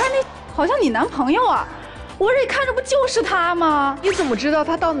哎，你看那好像你男朋友啊。我说你看着不就是他吗？你怎么知道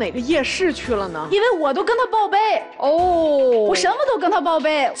他到哪个夜市去了呢？因为我都跟他报备哦，我什么都跟他报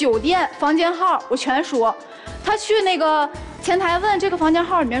备，酒店房间号我全说。他去那个前台问这个房间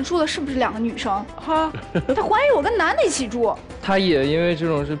号里面住的是不是2个女生，哈，他怀疑我跟男的一起住。他也因为这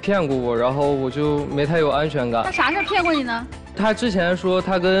种事骗过我，然后我就没太有安全感。他啥事骗过你呢？他之前说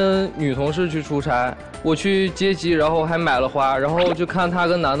他跟女同事去出差，我去接机，然后还买了花，然后就看他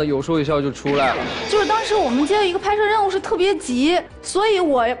跟男的有说有笑就出来了。就是当时我们接了一个拍摄任务是特别急，所以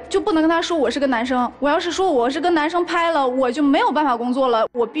我就不能跟他说我是个男生。我要是说我是跟男生拍了，我就没有办法工作了。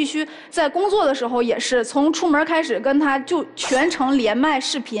我必须在工作的时候也是从出门开始跟他就全程连麦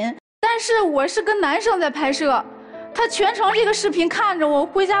视频，但是我是跟男生在拍摄。他全程这个视频看着我，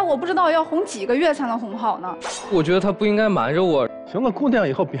回家我不知道要哄几个月才能哄好呢。我觉得他不应该瞒着我。行了，姑娘，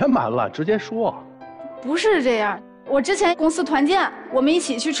以后别瞒了，直接说。不是这样，我之前公司团建，我们一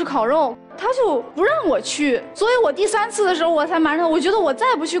起去吃烤肉，他就不让我去，所以我第3次的时候我才瞒着他。我觉得我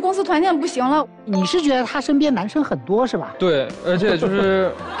再不去公司团建不行了。你是觉得他身边男生很多是吧？对，而且就是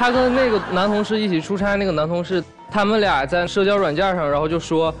他跟那个男同事一起出差，那个男同事。他们俩在社交软件上，然后就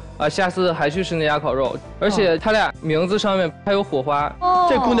说啊，下次还去吃那家烤肉，而且他俩名字上面还有火花。哦，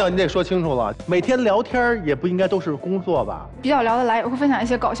这姑娘你得说清楚了，每天聊天也不应该都是工作吧？比较聊得来，也会分享一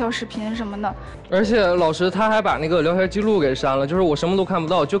些搞笑视频什么的。而且老师他还把那个聊天记录给删了，就是我什么都看不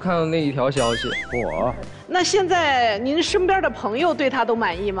到，就看到那一条消息。那现在您身边的朋友对他都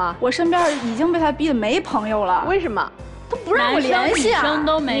满意吗？我身边已经被他逼得没朋友了。为什么？他不让我联系啊。男生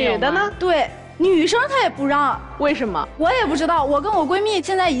都没有。女的呢？对。女生她也不让，为什么？我也不知道。我跟我闺蜜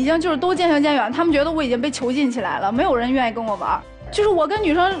现在已经就是都渐行渐远，她们觉得我已经被囚禁起来了，没有人愿意跟我玩。就是我跟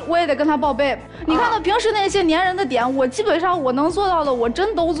女生，我也得跟她报备。你看她平时那些粘人的点，我基本上我能做到的，我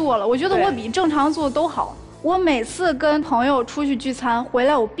真都做了。我觉得我比正常做的都好。我每次跟朋友出去聚餐回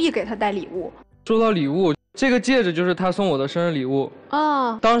来，我必给她带礼物。说到礼物，这个戒指就是他送我的生日礼物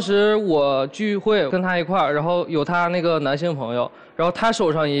啊。当时我聚会跟他一块儿，然后有他那个男性朋友，然后他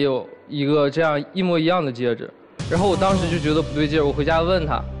手上也有一个这样一模一样的戒指，然后我当时就觉得不对劲，我回家问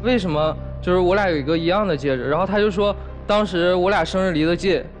他为什么，就是我俩有一个一样的戒指，然后他就说当时我俩生日离得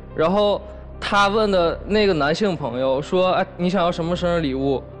近，然后他问的那个男性朋友说，哎，你想要什么生日礼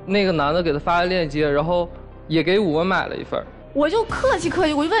物？那个男的给他发了链接，然后也给我买了一份。我就客气，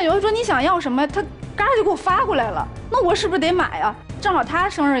我就问有人说你想要什么，他嘎就给我发过来了，那我是不是得买啊？正好他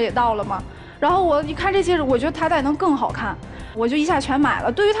生日也到了嘛，然后我一看这戒指，我觉得他戴能更好看，我就一下全买了。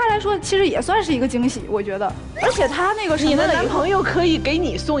对于他来说，其实也算是一个惊喜，我觉得。而且他那个你的男朋友可以给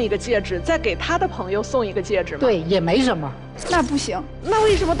你送一个戒指，再给他的朋友送一个戒指吗？对，也没什么。那不行。那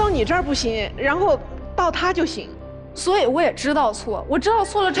为什么到你这儿不行，然后到他就行？所以我也知道错，我知道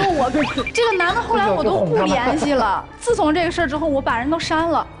错了之后，我这个男的后来我都不联系了。自从这个事儿之后，我把人都删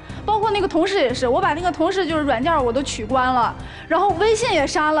了，包括那个同事也是，我把那个同事就是软件我都取关了，然后微信也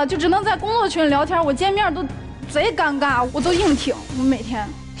删了，就只能在工作群里聊天，我见面都贼尴尬，我都硬挺，我每天。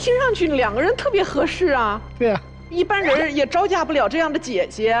听上去2个人特别合适啊。对啊，一般人也招架不了这样的姐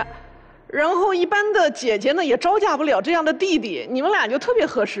姐。然后一般的姐姐呢也招架不了这样的弟弟，你们俩就特别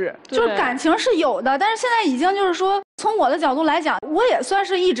合适。就是感情是有的，但是现在已经就是说，从我的角度来讲，我也算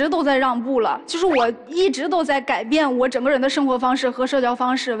是一直都在让步了，就是我一直都在改变我整个人的生活方式和社交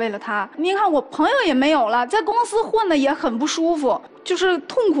方式，为了他。你看我朋友也没有了，在公司混的也很不舒服，就是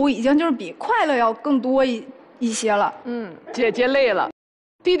痛苦已经就是比快乐要更多一些了。姐姐累了，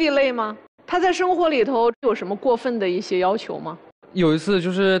弟弟累吗？他在生活里头有什么过分的一些要求吗？有一次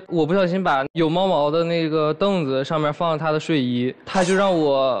就是我不小心把有猫毛的那个凳子上面放了他的睡衣，他就让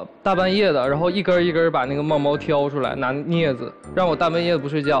我大半夜的，然后一根一根把那个猫毛挑出来，拿镊子让我大半夜的不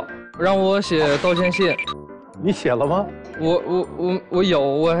睡觉，让我写道歉信。你写了吗？我有，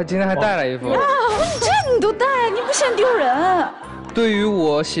我今天还带了一副。啊，这你都带，你不嫌丢人？对于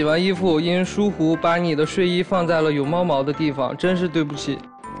我洗完衣服因疏忽把你的睡衣放在了有猫毛的地方，真是对不起。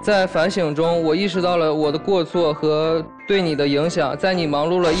在反省中，我意识到了我的过错和对你的影响。在你忙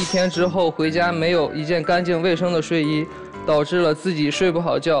碌了一天之后回家没有一件干净卫生的睡衣，导致了自己睡不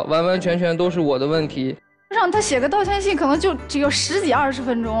好觉，完完全全都是我的问题。让他写个道歉信，可能就只有10几20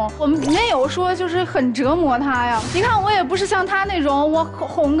分钟，我们没有说就是很折磨他呀。你看我也不是像他那种，我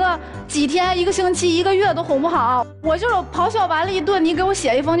哄个几天、1个星期、1个月都哄不好，我就是咆哮完了一顿，你给我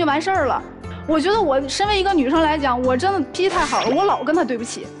写一封就完事儿了。我觉得我身为一个女生来讲，我真的脾气太好了，我老跟他对不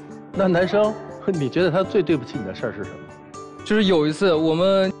起。那男生，你觉得他最对不起你的事儿是什么？就是有一次我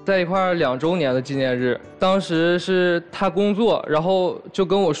们在一块儿2周年的纪念日，当时是他工作，然后就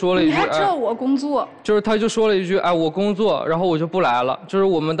跟我说了一句，你还知道我工作？就是他就说了一句，哎，我工作，然后我就不来了。就是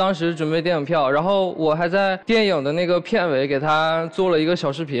我们当时准备电影票，然后我还在电影的那个片尾给他做了一个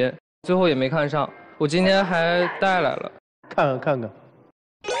小视频，最后也没看上。我今天还带来了，看看。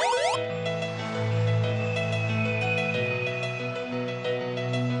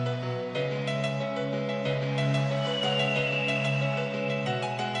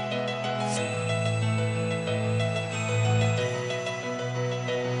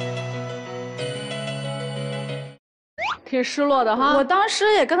挺失落的哈。我当时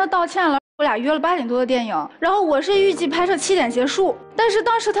也跟他道歉了，我俩约了8点多的电影，然后我是预计拍摄7点结束，但是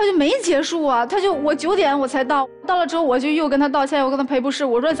当时他就没结束啊，我9点我才到了之后我就又跟他道歉，我跟他赔不是，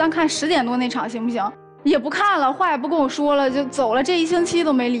我说咱看10点多那场行不行？也不看了，话也不跟我说了，就走了。这1星期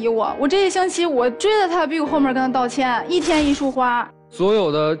都没理我，我这1星期我追着他屁股后面跟他道歉，一天一束花。所有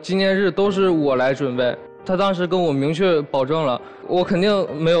的纪念日都是我来准备，他当时跟我明确保证了，我肯定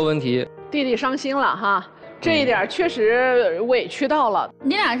没有问题。弟弟伤心了哈。这一点确实委屈到了。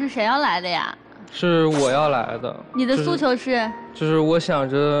你俩是谁要来的呀？是我要来的。你的诉求是？就是我想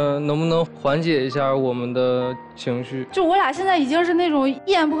着能不能缓解一下我们的情绪。就我俩现在已经是那种一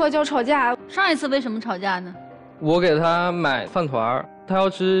言不合就要吵架。上一次为什么吵架呢？我给他买饭团，他要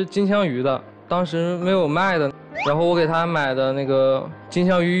吃金枪鱼的，当时没有卖的，然后我给他买的那个金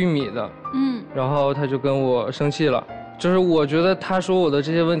枪鱼玉米的，然后他就跟我生气了。就是我觉得他说我的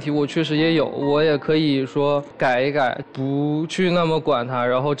这些问题，我确实也有，我也可以说改一改，不去那么管他，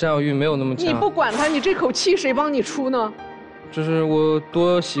然后占有欲没有那么强。你不管他，你这口气谁帮你出呢？就是我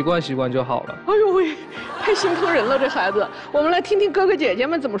多习惯习惯就好了。哎呦喂，太心疼人了这孩子。我们来听听哥哥姐姐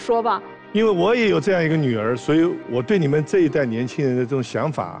们怎么说吧。因为我也有这样一个女儿，所以我对你们这一代年轻人的这种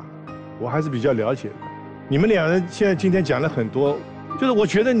想法，我还是比较了解的。你们2人现在今天讲了很多，就是我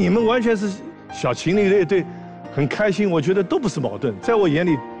觉得你们完全是小情侣乐队。很开心，我觉得都不是矛盾。在我眼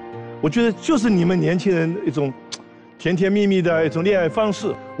里，我觉得就是你们年轻人一种甜甜蜜蜜的一种恋爱方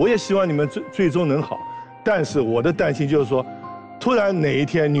式。我也希望你们最终能好，但是我的担心就是说，突然哪一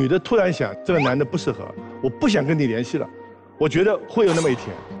天女的突然想这个男的不适合，我不想跟你联系了，我觉得会有那么一天。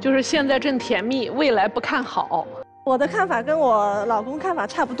就是现在正甜蜜，未来不看好。我的看法跟我老公看法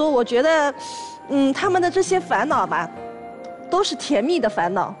差不多，我觉得，他们的这些烦恼吧。都是甜蜜的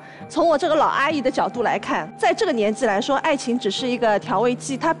烦恼。从我这个老阿姨的角度来看，在这个年纪来说，爱情只是一个调味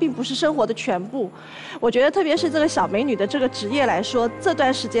剂，它并不是生活的全部。我觉得，特别是这个小美女的这个职业来说，这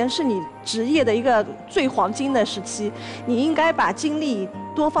段时间是你职业的一个最黄金的时期，你应该把精力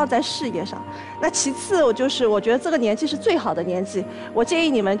多放在事业上。那其次，我觉得这个年纪是最好的年纪，我建议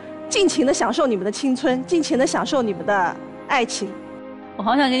你们尽情的享受你们的青春，尽情的享受你们的爱情。我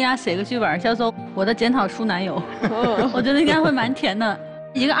好想给人家写个剧本，叫做《我的检讨书男友》，我觉得应该会蛮甜的。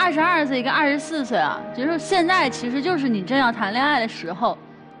一个22岁，一个24岁啊，就是现在其实就是你正要谈恋爱的时候，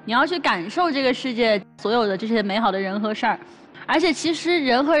你要去感受这个世界所有的这些美好的人和事儿。而且其实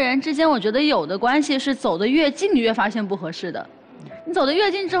人和人之间，我觉得有的关系是走得越近，你越发现不合适的。你走得越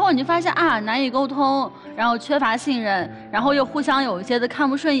近之后，你就发现啊，难以沟通，然后缺乏信任，然后又互相有一些的看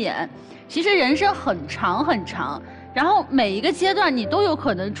不顺眼。其实人生很长很长。然后每一个阶段你都有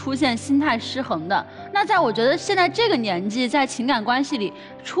可能出现心态失衡的。那在我觉得现在这个年纪，在情感关系里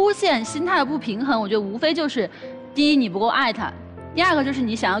出现心态不平衡，我觉得无非就是第一你不够爱他，第二个就是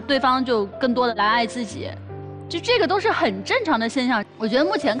你想要对方就更多的来爱自己，就这个都是很正常的现象。我觉得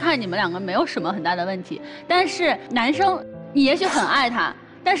目前看你们2个没有什么很大的问题。但是男生你也许很爱他，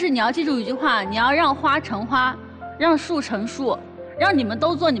但是你要记住一句话，你要让花成花，让树成树，让你们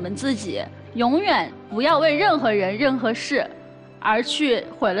都做你们自己。永远不要为任何人任何事而去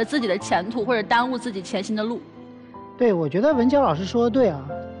毁了自己的前途，或者耽误自己前行的路。对，我觉得文娇老师说的对啊，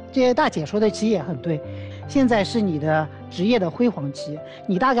这些大姐说的其实也很对。现在是你的职业的辉煌期，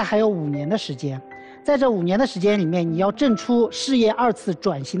你大概还有5年的时间，在这5年的时间里面，你要挣出事业2次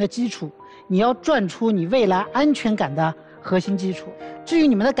转型的基础，你要赚出你未来安全感的核心基础。至于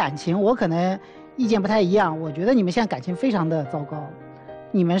你们的感情，我可能意见不太一样，我觉得你们现在感情非常的糟糕。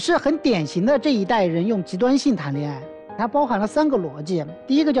你们是很典型的这一代人用极端性谈恋爱，它包含了3个逻辑。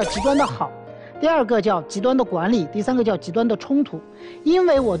第一个叫极端的好，第二个叫极端的管理，第三个叫极端的冲突。因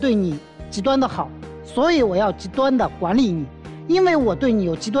为我对你极端的好，所以我要极端的管理你；因为我对你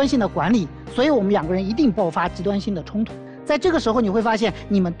有极端性的管理，所以我们2个人一定爆发极端性的冲突。在这个时候，你会发现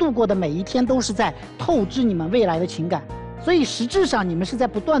你们度过的每一天都是在透支你们未来的情感，所以实质上你们是在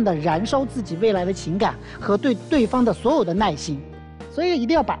不断的燃烧自己未来的情感和对对方的所有的耐心。所以一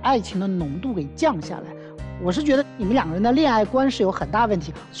定要把爱情的浓度给降下来。我是觉得你们2个人的恋爱观是有很大问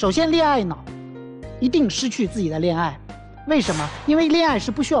题。首先，恋爱脑一定失去自己的恋爱。为什么？因为恋爱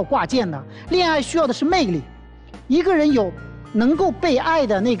是不需要挂件的，恋爱需要的是魅力。一个人有能够被爱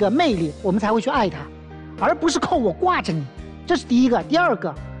的那个魅力，我们才会去爱他，而不是靠我挂着你。这是第一个。第二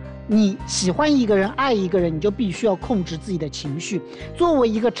个，你喜欢一个人，爱一个人，你就必须要控制自己的情绪。作为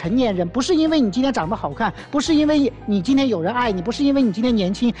一个成年人，不是因为你今天长得好看，不是因为你今天有人爱你，不是因为你今天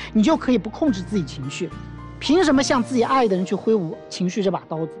年轻，你就可以不控制自己情绪。凭什么向自己爱的人去挥舞情绪这把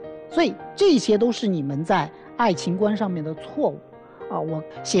刀子？所以这些都是你们在爱情观上面的错误。我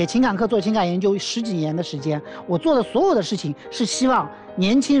写情感课做情感研究10几年的时间，我做的所有的事情是希望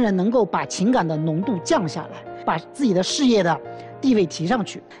年轻人能够把情感的浓度降下来，把自己的事业的地位提上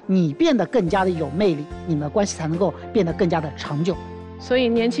去，你变得更加的有魅力，你们的关系才能够变得更加的长久。所以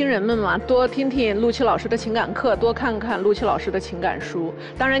年轻人们嘛，多听听陆琪老师的情感课，多看看陆琪老师的情感书。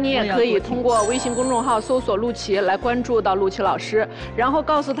当然，你也可以通过微信公众号搜索陆琪来关注到陆琪老师，然后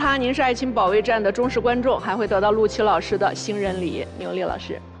告诉他您是爱情保卫战的忠实观众，还会得到陆琪老师的新人礼。牛丽老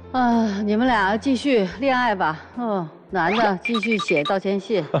师，你们俩继续恋爱吧。男的继续写道歉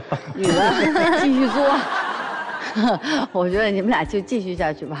信，女的继续作。我觉得你们俩就继续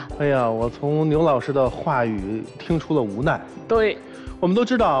下去吧。哎呀，我从牛老师的话语听出了无奈。对。我们都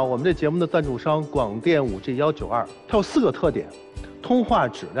知道，我们这节目的赞助商广电5G192，它有4个特点：通话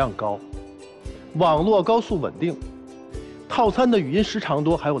质量高，网络高速稳定，套餐的语音时长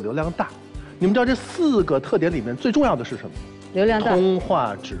多，还有流量大。你们知道这4个特点里面最重要的是什么？流量大。通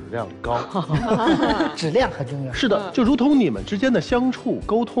话质量高。质量很重要。是的，就如同你们之间的相处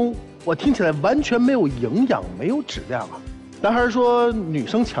沟通，我听起来完全没有营养，没有质量啊。男孩说女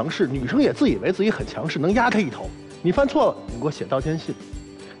生强势，女生也自以为自己很强势，能压他一头。你犯错了，你给我写道歉信；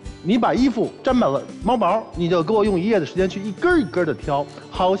你把衣服沾满了猫毛，你就给我用1夜的时间去一根一根的挑，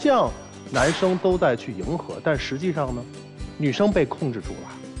好像男生都在去迎合，但实际上呢，女生被控制住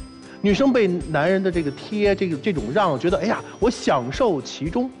了，女生被男人的这个贴这种让，觉得哎呀我享受其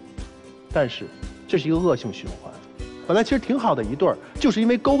中，但是这是一个恶性循环。本来其实挺好的一对儿，就是因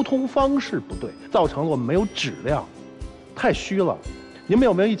为沟通方式不对，造成了我们没有质量，太虚了。你们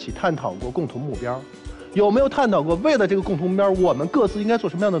有没有一起探讨过共同目标？有没有探讨过为了这个共同目标，我们各自应该做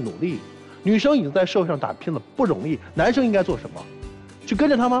什么样的努力？女生已经在社会上打拼了，不容易，男生应该做什么？去跟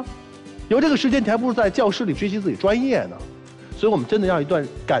着他吗？有这个时间，你还不如在教室里学习自己专业呢。所以我们真的要一段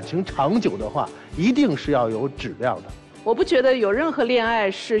感情长久的话，一定是要有质量的。我不觉得有任何恋爱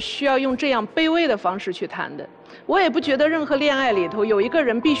是需要用这样卑微的方式去谈的，我也不觉得任何恋爱里头有一个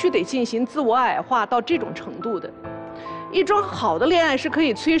人必须得进行自我矮化到这种程度的。一桩好的恋爱是可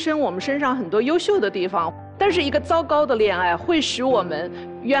以催生我们身上很多优秀的地方，但是一个糟糕的恋爱会使我们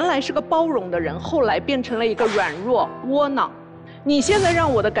原来是个包容的人，后来变成了一个软弱窝囊。你现在让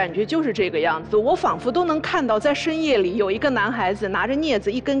我的感觉就是这个样子，我仿佛都能看到在深夜里有一个男孩子拿着镊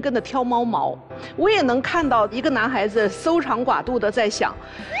子一根根的挑猫毛，我也能看到一个男孩子搜肠刮肚的在想，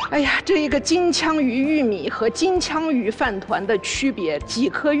哎呀，这一个金枪鱼玉米和金枪鱼饭团的区别，几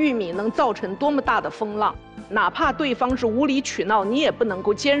颗玉米能造成多么大的风浪。哪怕对方是无理取闹，你也不能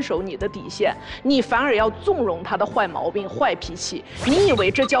够坚守你的底线，你反而要纵容他的坏毛病、坏脾气。你以为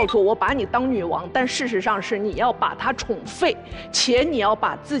这叫做我把你当女王，但事实上是你要把他宠废，且你要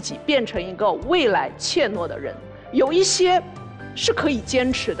把自己变成一个未来怯懦的人。有一些是可以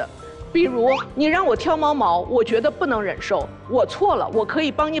坚持的，比如你让我挑猫毛，我觉得不能忍受，我错了，我可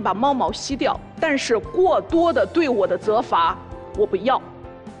以帮你把猫毛吸掉，但是过多的对我的责罚，我不要。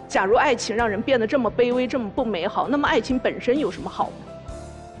假如爱情让人变得这么卑微、这么不美好，那么爱情本身有什么好呢？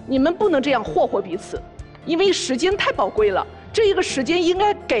你们不能这样霍霍彼此，因为时间太宝贵了。这一个时间应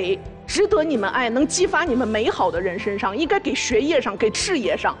该给值得你们爱、能激发你们美好的人身上，应该给学业上、给事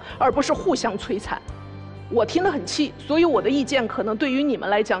业上，而不是互相摧残。我听得很气，所以我的意见可能对于你们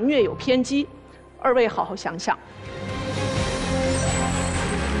来讲略有偏激，二位好好想想。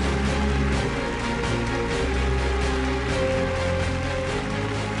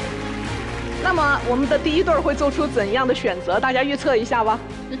那那么我们的第一对会做出怎样的选择？大家预测一下吧。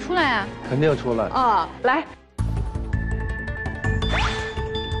就出来啊！肯定出来啊！来，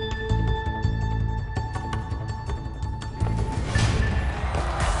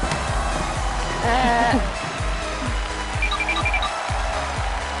哎，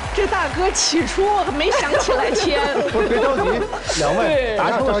这大哥起初没想起来签。不是，别着急，两位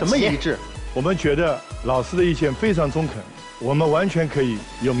达成了什么一致？我们觉得老师的意见非常中肯，我们完全可以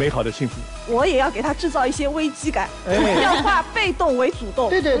有美好的幸福。我也要给他制造一些危机感，要化被动为主动。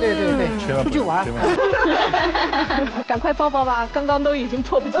对，出去玩。赶快抱抱吧，刚刚都已经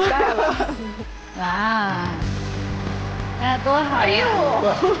迫不及待了。哇，哎，多好！哎呦，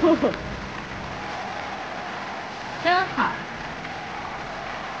真好。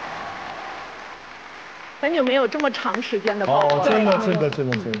很久没有这么长时间的抱抱。哦，真的，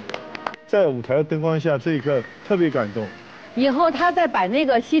在舞台灯光下，这一刻特别感动。以后他再把那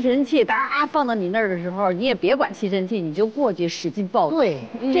个吸尘器哒放到你那儿的时候，你也别管吸尘器，你就过去使劲抱。对，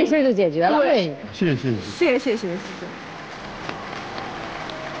这事儿就解决了。对，谢谢。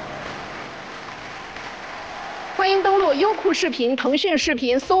欢迎登录优酷视频、腾讯视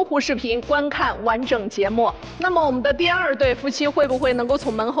频、搜狐视频观看完整节目。那么我们的第二对夫妻会不会能够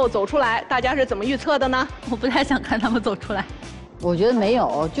从门后走出来？大家是怎么预测的呢？我不太想看他们走出来。我觉得没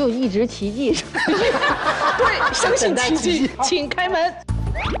有，就一直奇迹。对，相信奇迹，请开门。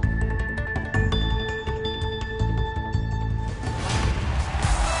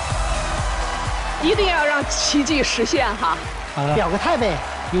一定要让奇迹实现哈！好了，表个态呗，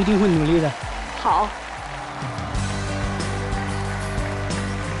一定会努力的。好。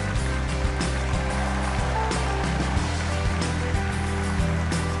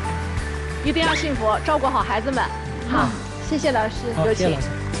一定要幸福，照顾好孩子们。好，谢谢老师，有请。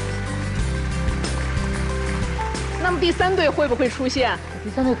那么第三对会不会出现？第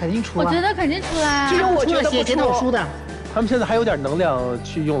三对肯定出。我觉得肯定出来啊。只有我觉得不出。写检讨书的。他们现在还有点能量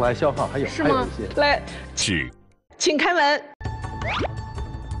去用来消耗，还有是吗？一些。来，请开门。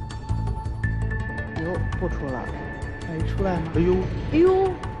哟，不出来，哎，出来吗？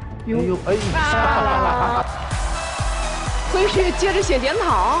哎，回去接着写检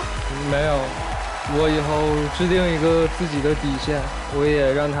讨。没有，我以后制定一个自己的底线，我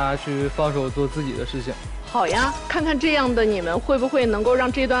也让他去放手做自己的事情。好呀，看看这样的你们会不会能够让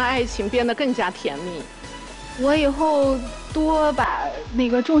这段爱情变得更加甜蜜。我以后多把那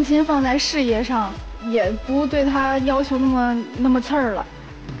个重心放在事业上，也不对他要求那么刺儿了。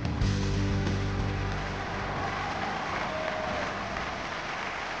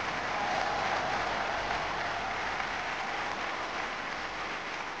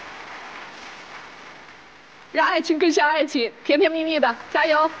让爱情更像爱情，甜甜蜜蜜的，加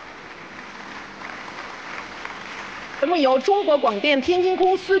油！节目由中国广电天津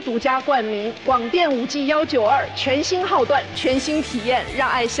公司独家冠名，广电5G192全新号段，全新体验，让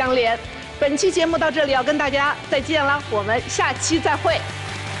爱相连。本期节目到这里要跟大家再见了，我们下期再会。